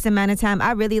dating for this amount of time.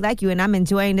 I really like you, and I'm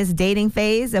enjoying this dating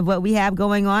phase of what we have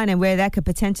going on and where that could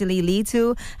potentially lead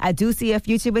to. I do see a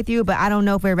future with you, but I don't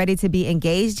know if we're ready to be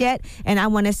engaged yet, and I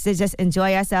want us to just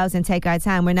enjoy ourselves and take our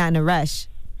time. We're not in a rush.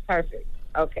 Perfect.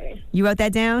 Okay. You wrote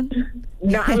that down?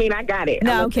 No, I mean, I got it.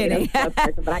 No, I'm kidding.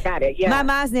 But I got it, yeah. My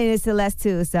mom's name is Celeste,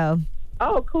 too, so.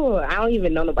 Oh, cool. I don't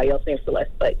even know nobody else named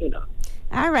Celeste, but,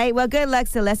 All right. Well, good luck,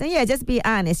 Celeste. And, yeah, just be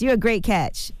honest. You're a great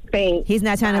catch. Thanks. He's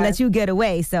not trying to let you get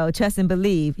away, so trust and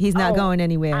believe. He's not going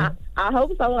anywhere. I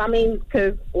hope so. I mean,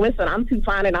 because, listen, I'm too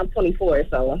fine and I'm 24,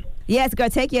 so. Yes, girl,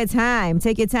 take your time.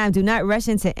 Take your time. Do not rush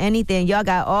into anything. Y'all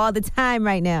got all the time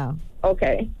right now.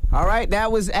 Okay. All right,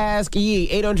 that was Ask Yee.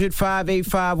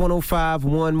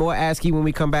 800-585-1051. More Ask Yee when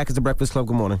we come back. It's The Breakfast Club.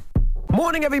 Good morning.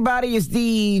 Morning, everybody. It's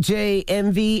DJ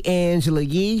Envy, Angela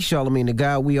Yee, Charlamagne the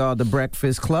Guy. We are The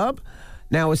Breakfast Club.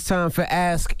 Now it's time for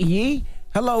Ask Yee.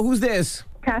 Hello, who's this?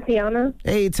 Tatiana.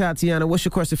 Hey, Tatiana. What's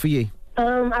your question for Yee? I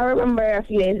remember a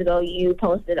few days ago you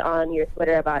posted on your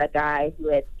Twitter about a guy who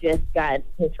had just got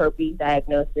his herpes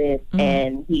diagnosis,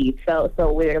 and he felt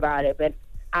so weird about it, but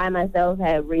I myself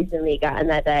have recently gotten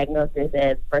that diagnosis,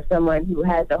 and for someone who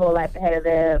has their whole life ahead of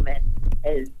them and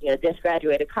has, just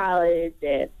graduated college,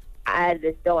 and I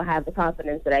just don't have the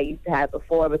confidence that I used to have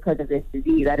before because of this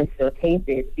disease. I just feel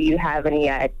tainted. Do you have any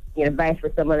advice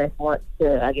for someone that wants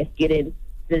to, get in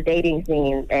the dating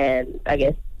scene, and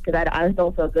because I just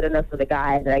don't feel good enough for the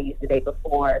guy that I used to date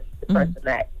before the person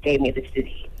that gave me this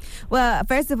disease? Well,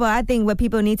 first of all, I think what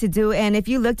people need to do, and if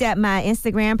you looked at my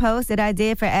Instagram post that I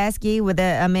did for Ask Yee, where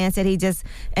a man said he just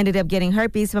ended up getting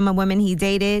herpes from a woman he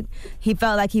dated. He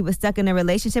felt like he was stuck in a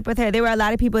relationship with her. There were a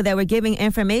lot of people that were giving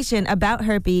information about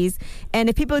herpes, and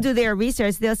if people do their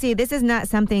research, they'll see this is not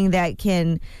something that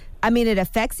can... it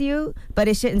affects you, but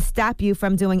it shouldn't stop you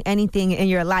from doing anything in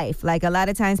your life. Like, a lot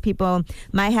of times people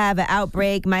might have an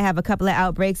outbreak, might have a couple of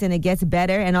outbreaks, and it gets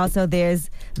better. And also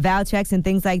there's Valtrex and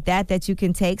things like that you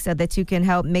can take so that you can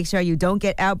help make sure you don't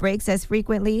get outbreaks as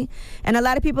frequently. And a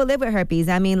lot of people live with herpes.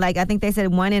 I think they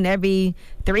said 1 in every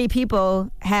 3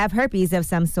 people have herpes of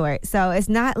some sort. So it's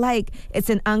not like it's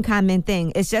an uncommon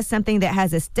thing. It's just something that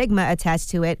has a stigma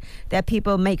attached to it that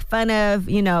people make fun of,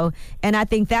 and I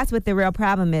think that's what the real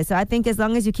problem is. So I think as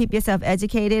long as you keep yourself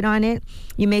educated on it,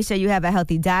 you make sure you have a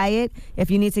healthy diet. If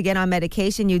you need to get on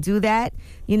medication, you do that.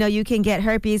 You can get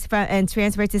herpes and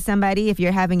transfer it to somebody if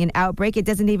you're having an outbreak. It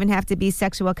doesn't even have to be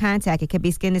sexual contact. It could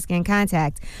be skin-to-skin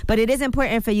contact. But it is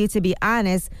important for you to be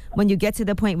honest when you get to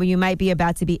the point where you might be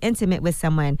about to be intimate with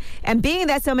someone. And being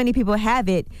that so many people have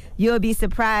it, you'll be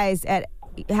surprised at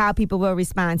how people will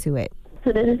respond to it.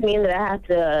 So does this mean that I have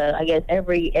to,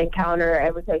 every sexual encounter,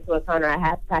 I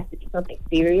have to do something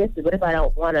serious? What if I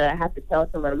don't want to have to tell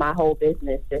someone my whole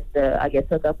business just to,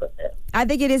 hook up with it? I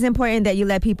think it is important that you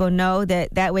let people know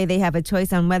that way they have a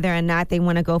choice on whether or not they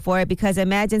want to go for it. Because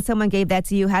imagine someone gave that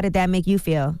to you. How did that make you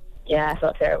feel? Yeah, I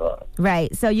felt terrible.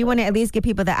 Right. So you want to at least give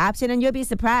people the option, and you'll be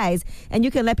surprised. And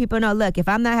you can let people know, look, if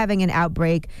I'm not having an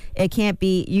outbreak, it can't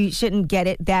be, you shouldn't get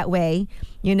it that way,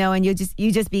 and you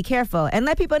just be careful. And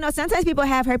let people know, sometimes people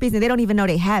have herpes and they don't even know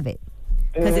they have it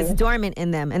because it's dormant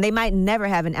in them, and they might never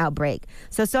have an outbreak.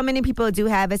 So many people do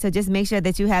have it, so just make sure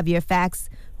that you have your facts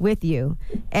with you.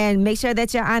 And make sure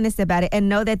that you're honest about it and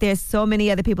know that there's so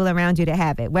many other people around you that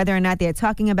have it. Whether or not they're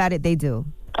talking about it, they do.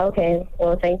 Okay.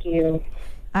 Well, thank you.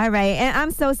 All right. And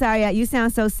I'm so sorry. You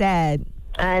sound so sad.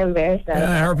 I am very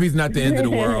sad. Herpes not the end of the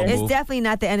world. It's definitely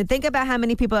not the end. Think about how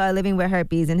many people are living with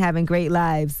herpes and having great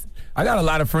lives. I got a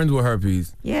lot of friends with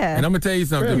herpes. Yeah. And I'm going to tell you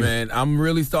something, man. I'm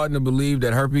really starting to believe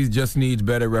that herpes just needs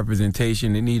better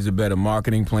representation. It needs a better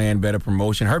marketing plan, better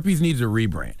promotion. Herpes needs a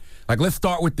rebrand. Like, let's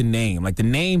start with the name. Like, the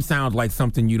name sounds like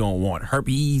something you don't want.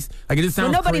 Herpes. Like, it just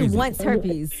sounds nobody crazy. wants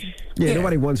herpes. Yeah,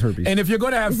 nobody wants herpes. And if you're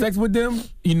going to have sex with them,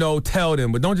 tell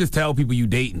them. But don't just tell people you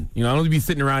dating. Don't be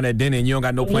sitting around at dinner and you don't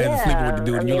got no plans of sleeping with the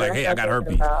dude. And you're like, hey, I got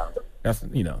herpes. That's,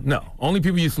 no. Only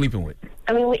people you're sleeping with.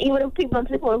 I mean, even if people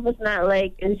sleep with, it's not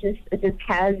like, it's just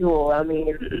casual. I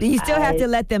mean. You still have to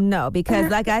let them know because,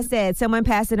 like I said, someone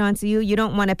passed it on to you. You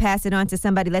don't want to pass it on to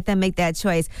somebody. Let them make that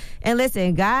choice. And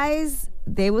listen, guys,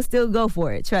 they will still go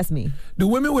for it. Trust me. Do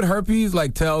women with herpes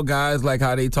tell guys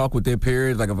how they talk with their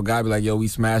periods? Like if a guy be like, "Yo, we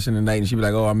smashing tonight," and she be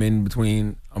like, "Oh, I'm in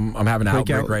between. I'm having an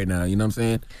outbreak right now." You know what I'm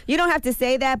saying? You don't have to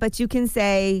say that, but you can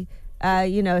say,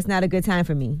 it's not a good time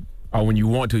for me. Or when you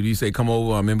want to, do you say, "Come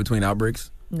over, I'm in between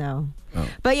outbreaks"? No. Oh.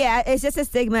 But yeah, it's just a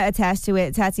stigma attached to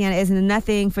it. Tatiana, it's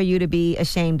nothing for you to be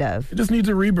ashamed of. It just needs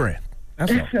a rebrand.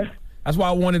 That's all. That's why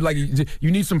I wanted, you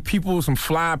need some people, some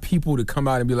fly people to come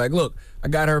out and be like, look, I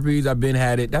got herpes, I've been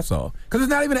had it, that's all. Because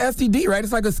it's not even an STD, right?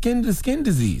 It's like a skin-to-skin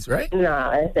disease, right? No,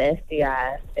 it's an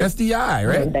STI. STI,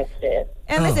 right?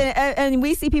 And listen, and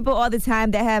we see people all the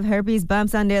time that have herpes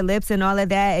bumps on their lips and all of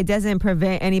that. It doesn't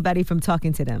prevent anybody from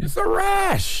talking to them. It's a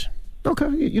rash. Okay,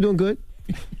 you're doing good.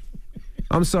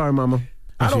 I'm sorry, Mama.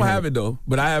 I don't have it, though,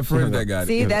 but I have friends that got it.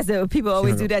 See, that's people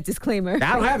always do that disclaimer.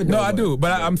 I don't have it, though. No, I do,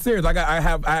 but I'm serious. I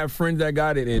have friends that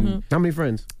got it. And How many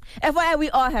friends? FYI, we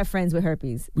all have friends with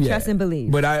herpes. Yeah. Trust and believe.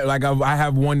 But I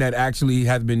have one that actually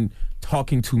has been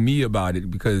talking to me about it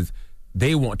because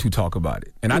they want to talk about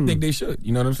it. And I think they should.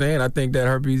 You know what I'm saying? I think that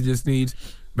herpes just needs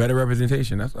better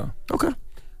representation. That's all. Okay.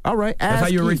 All right. That's how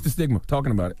you erase the stigma,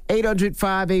 talking about it.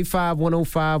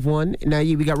 800-585-1051. Now,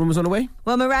 we got rumors on the way?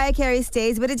 Well, Mariah Carey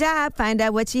stays with a job. Find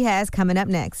out what she has coming up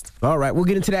next. All right. We'll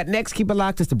get into that next. Keep it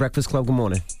locked. It's The Breakfast Club. Good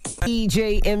morning.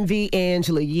 EJ, MV,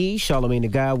 Angela Yee, Charlamagne the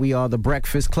Guy. We are The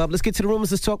Breakfast Club. Let's get to the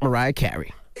rumors. Let's talk Mariah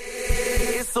Carey.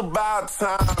 It's about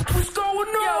time. What's going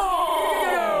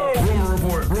on? Rumor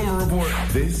report.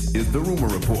 This is the Rumor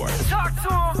Report. Talk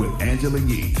to him. With Angela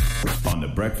Yee on The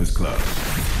Breakfast Club.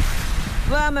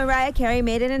 Well, Mariah Carey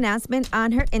made an announcement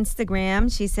on her Instagram.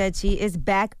 She said she is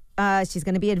back. She's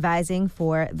going to be advising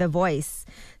for The Voice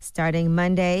starting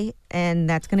Monday, and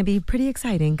that's going to be pretty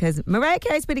exciting because Mariah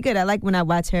Carey's pretty good. I like when I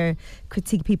watch her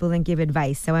critique people and give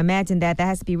advice. So imagine that. That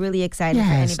has to be really exciting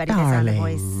for anybody that's on The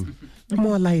Voice.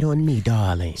 More light on me,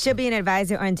 darling. She'll be an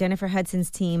advisor on Jennifer Hudson's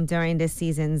team during this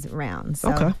season's round.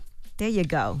 So okay. There you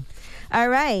go. All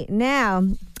right. Now,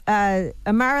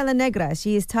 Amara La Negra,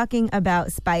 she is talking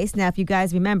about Spice. Now, if you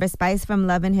guys remember, Spice from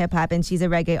Love and Hip Hop, and she's a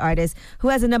reggae artist who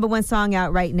has a #1 song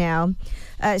out right now.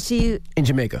 In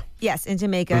Jamaica. Yes, in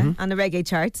Jamaica on the reggae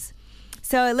charts.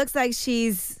 So it looks like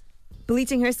she's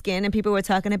bleaching her skin, and people were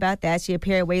talking about that. She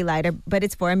appeared way lighter, but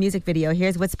it's for a music video.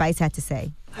 Here's what Spice had to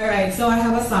say. All right, so I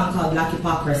have a song called Black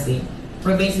Hypocrisy,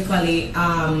 where basically,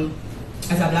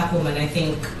 as a black woman, I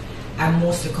think I'm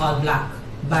mostly called black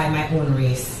by my own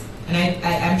race. And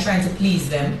I'm trying to please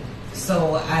them,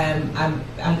 so I'm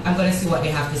going to see what they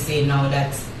have to say now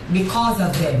that because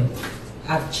of them,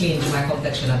 I've changed my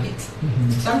complexion a bit.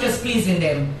 So I'm just pleasing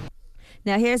them.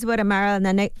 Now here's what Amara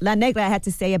La Negra had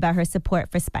to say about her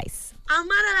support for Spice.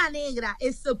 Amara La Negra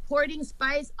is supporting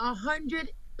Spice 100%.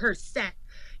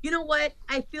 You know what?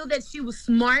 I feel that she was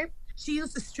smart. She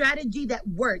used a strategy that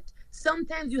worked.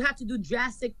 Sometimes you have to do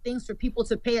drastic things for people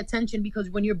to pay attention because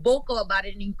when you're vocal about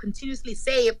it and you continuously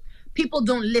say it, people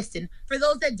don't listen. For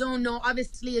those that don't know,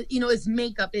 obviously, it's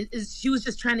makeup. She was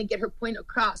just trying to get her point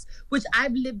across, which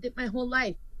I've lived it my whole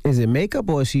life. Is it makeup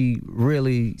or is she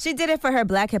really... She did it for her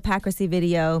Black Hypocrisy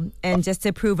video and just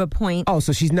to prove a point. Oh,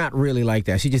 so she's not really like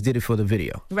that. She just did it for the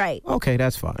video. Right. Okay,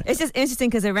 that's fine. It's just interesting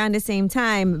because around the same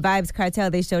time, Vybz Kartel,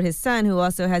 they showed his son who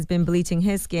also has been bleaching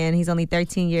his skin. He's only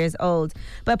 13 years old.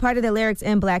 But part of the lyrics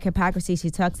in Black Hypocrisy, she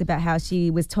talks about how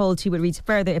she was told she would reach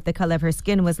further if the color of her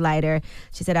skin was lighter.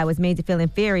 She said, I was made to feel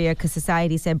inferior because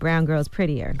society said brown girls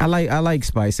prettier. I like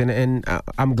Spice, and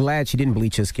I'm glad she didn't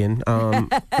bleach her skin. No,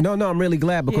 I'm really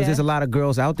glad because there's a lot of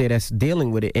girls out there that's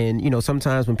dealing with it. And,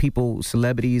 sometimes when people,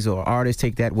 celebrities or artists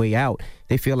take that way out,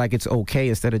 they feel like it's okay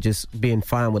instead of just being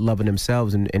fine with loving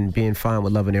themselves and being fine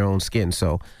with loving their own skin.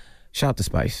 So, shout out to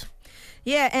Spice.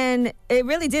 Yeah, and it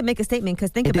really did make a statement because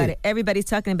think about it. Everybody's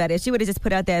talking about it. If she would have just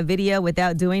put out that video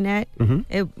without doing that,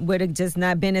 it would have just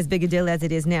not been as big a deal as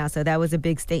it is now. So that was a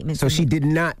big statement. So she did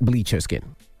not bleach her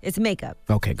skin. It's makeup.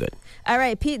 Okay, good. All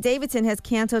right, Pete Davidson has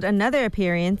canceled another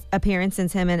appearance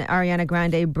since him and Ariana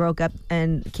Grande broke up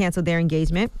and canceled their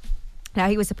engagement. Now,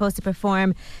 he was supposed to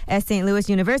perform at St. Louis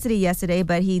University yesterday,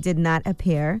 but he did not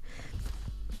appear.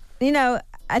 You know,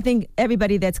 I think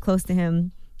everybody that's close to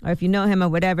him, or if you know him or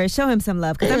whatever, show him some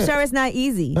love, because I'm sure it's not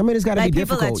easy. I mean, it's got to be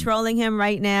difficult. People are trolling him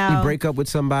right now. You break up with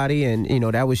somebody and, you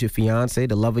know, that was your fiance,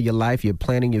 the love of your life, you're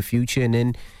planning your future, and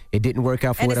then it didn't work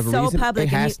out for whatever reason. reason. Public.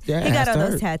 He got all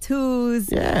those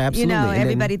tattoos. Yeah, absolutely. You know, and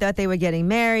everybody thought they were getting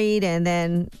married, and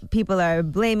then people are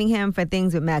blaming him for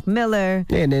things with Mac Miller.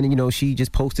 Yeah, and then, you know, she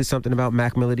just posted something about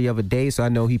Mac Miller the other day, so I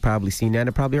know he probably seen that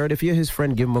and probably heard. If you're his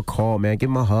friend, give him a call, man. Give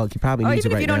him a hug. He probably needs it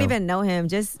right now. Or even if you don't even know him,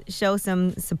 just show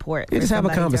some support. Yeah, just have a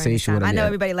conversation with him. I know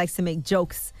everybody likes to make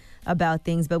jokes about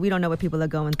things, but we don't know what people are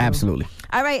going through. Absolutely.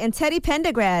 All right, and Teddy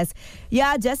Pendergrass.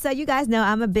 Y'all, just so you guys know,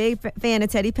 I'm a big fan of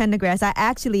Teddy Pendergrass. I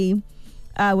actually,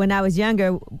 when I was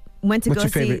younger, went to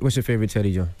see... What's your favorite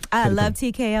Teddy, John? I love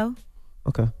TKO.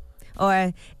 Okay.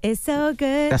 Or it's so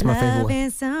good that's my favorite loving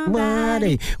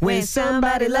somebody when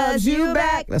somebody loves you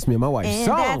back. That's me and my wife's and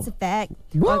song. That's a fact.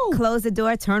 Woo. Or close the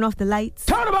door, turn off the lights.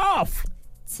 Turn them off!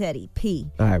 Teddy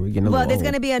P. All right, we're getting a Well, little there's old.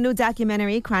 going to be a new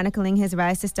documentary chronicling his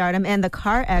rise to stardom and the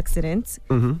car accident.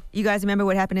 You guys remember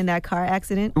what happened in that car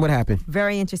accident? What happened?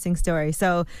 Very interesting story.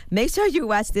 So make sure you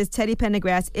watch this, Teddy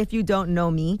Pendergrass, If You Don't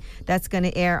Know Me. That's going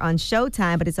to air on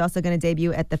Showtime, but it's also going to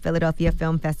debut at the Philadelphia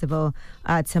Film Festival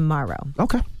tomorrow.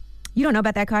 Okay. You don't know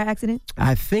about that car accident?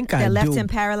 I think I do. That left him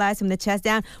paralyzed from the chest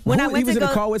down. He was in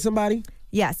a car with somebody?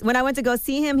 Yes. When I went to go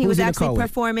see him, he was actually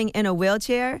performing in a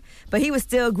wheelchair, but he was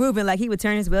still grooving. Like, he would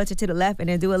turn his wheelchair to the left and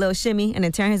then do a little shimmy, and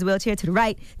then turn his wheelchair to the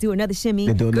right, do another shimmy.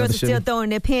 Girls were still throwing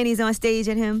their panties on stage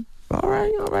at him. All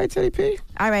right, Teddy P.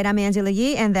 All right, I'm Angela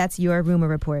Yee, and that's your Rumor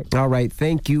Report. All right,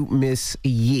 thank you, Miss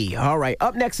Yee. All right,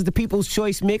 up next is the People's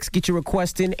Choice Mix. Get your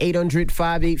request in,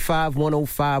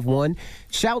 800-585-1051.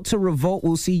 Shout to Revolt.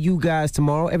 We'll see you guys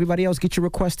tomorrow. Everybody else, get your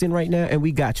request in right now, and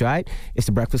we got you, all right? It's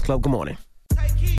The Breakfast Club. Good morning.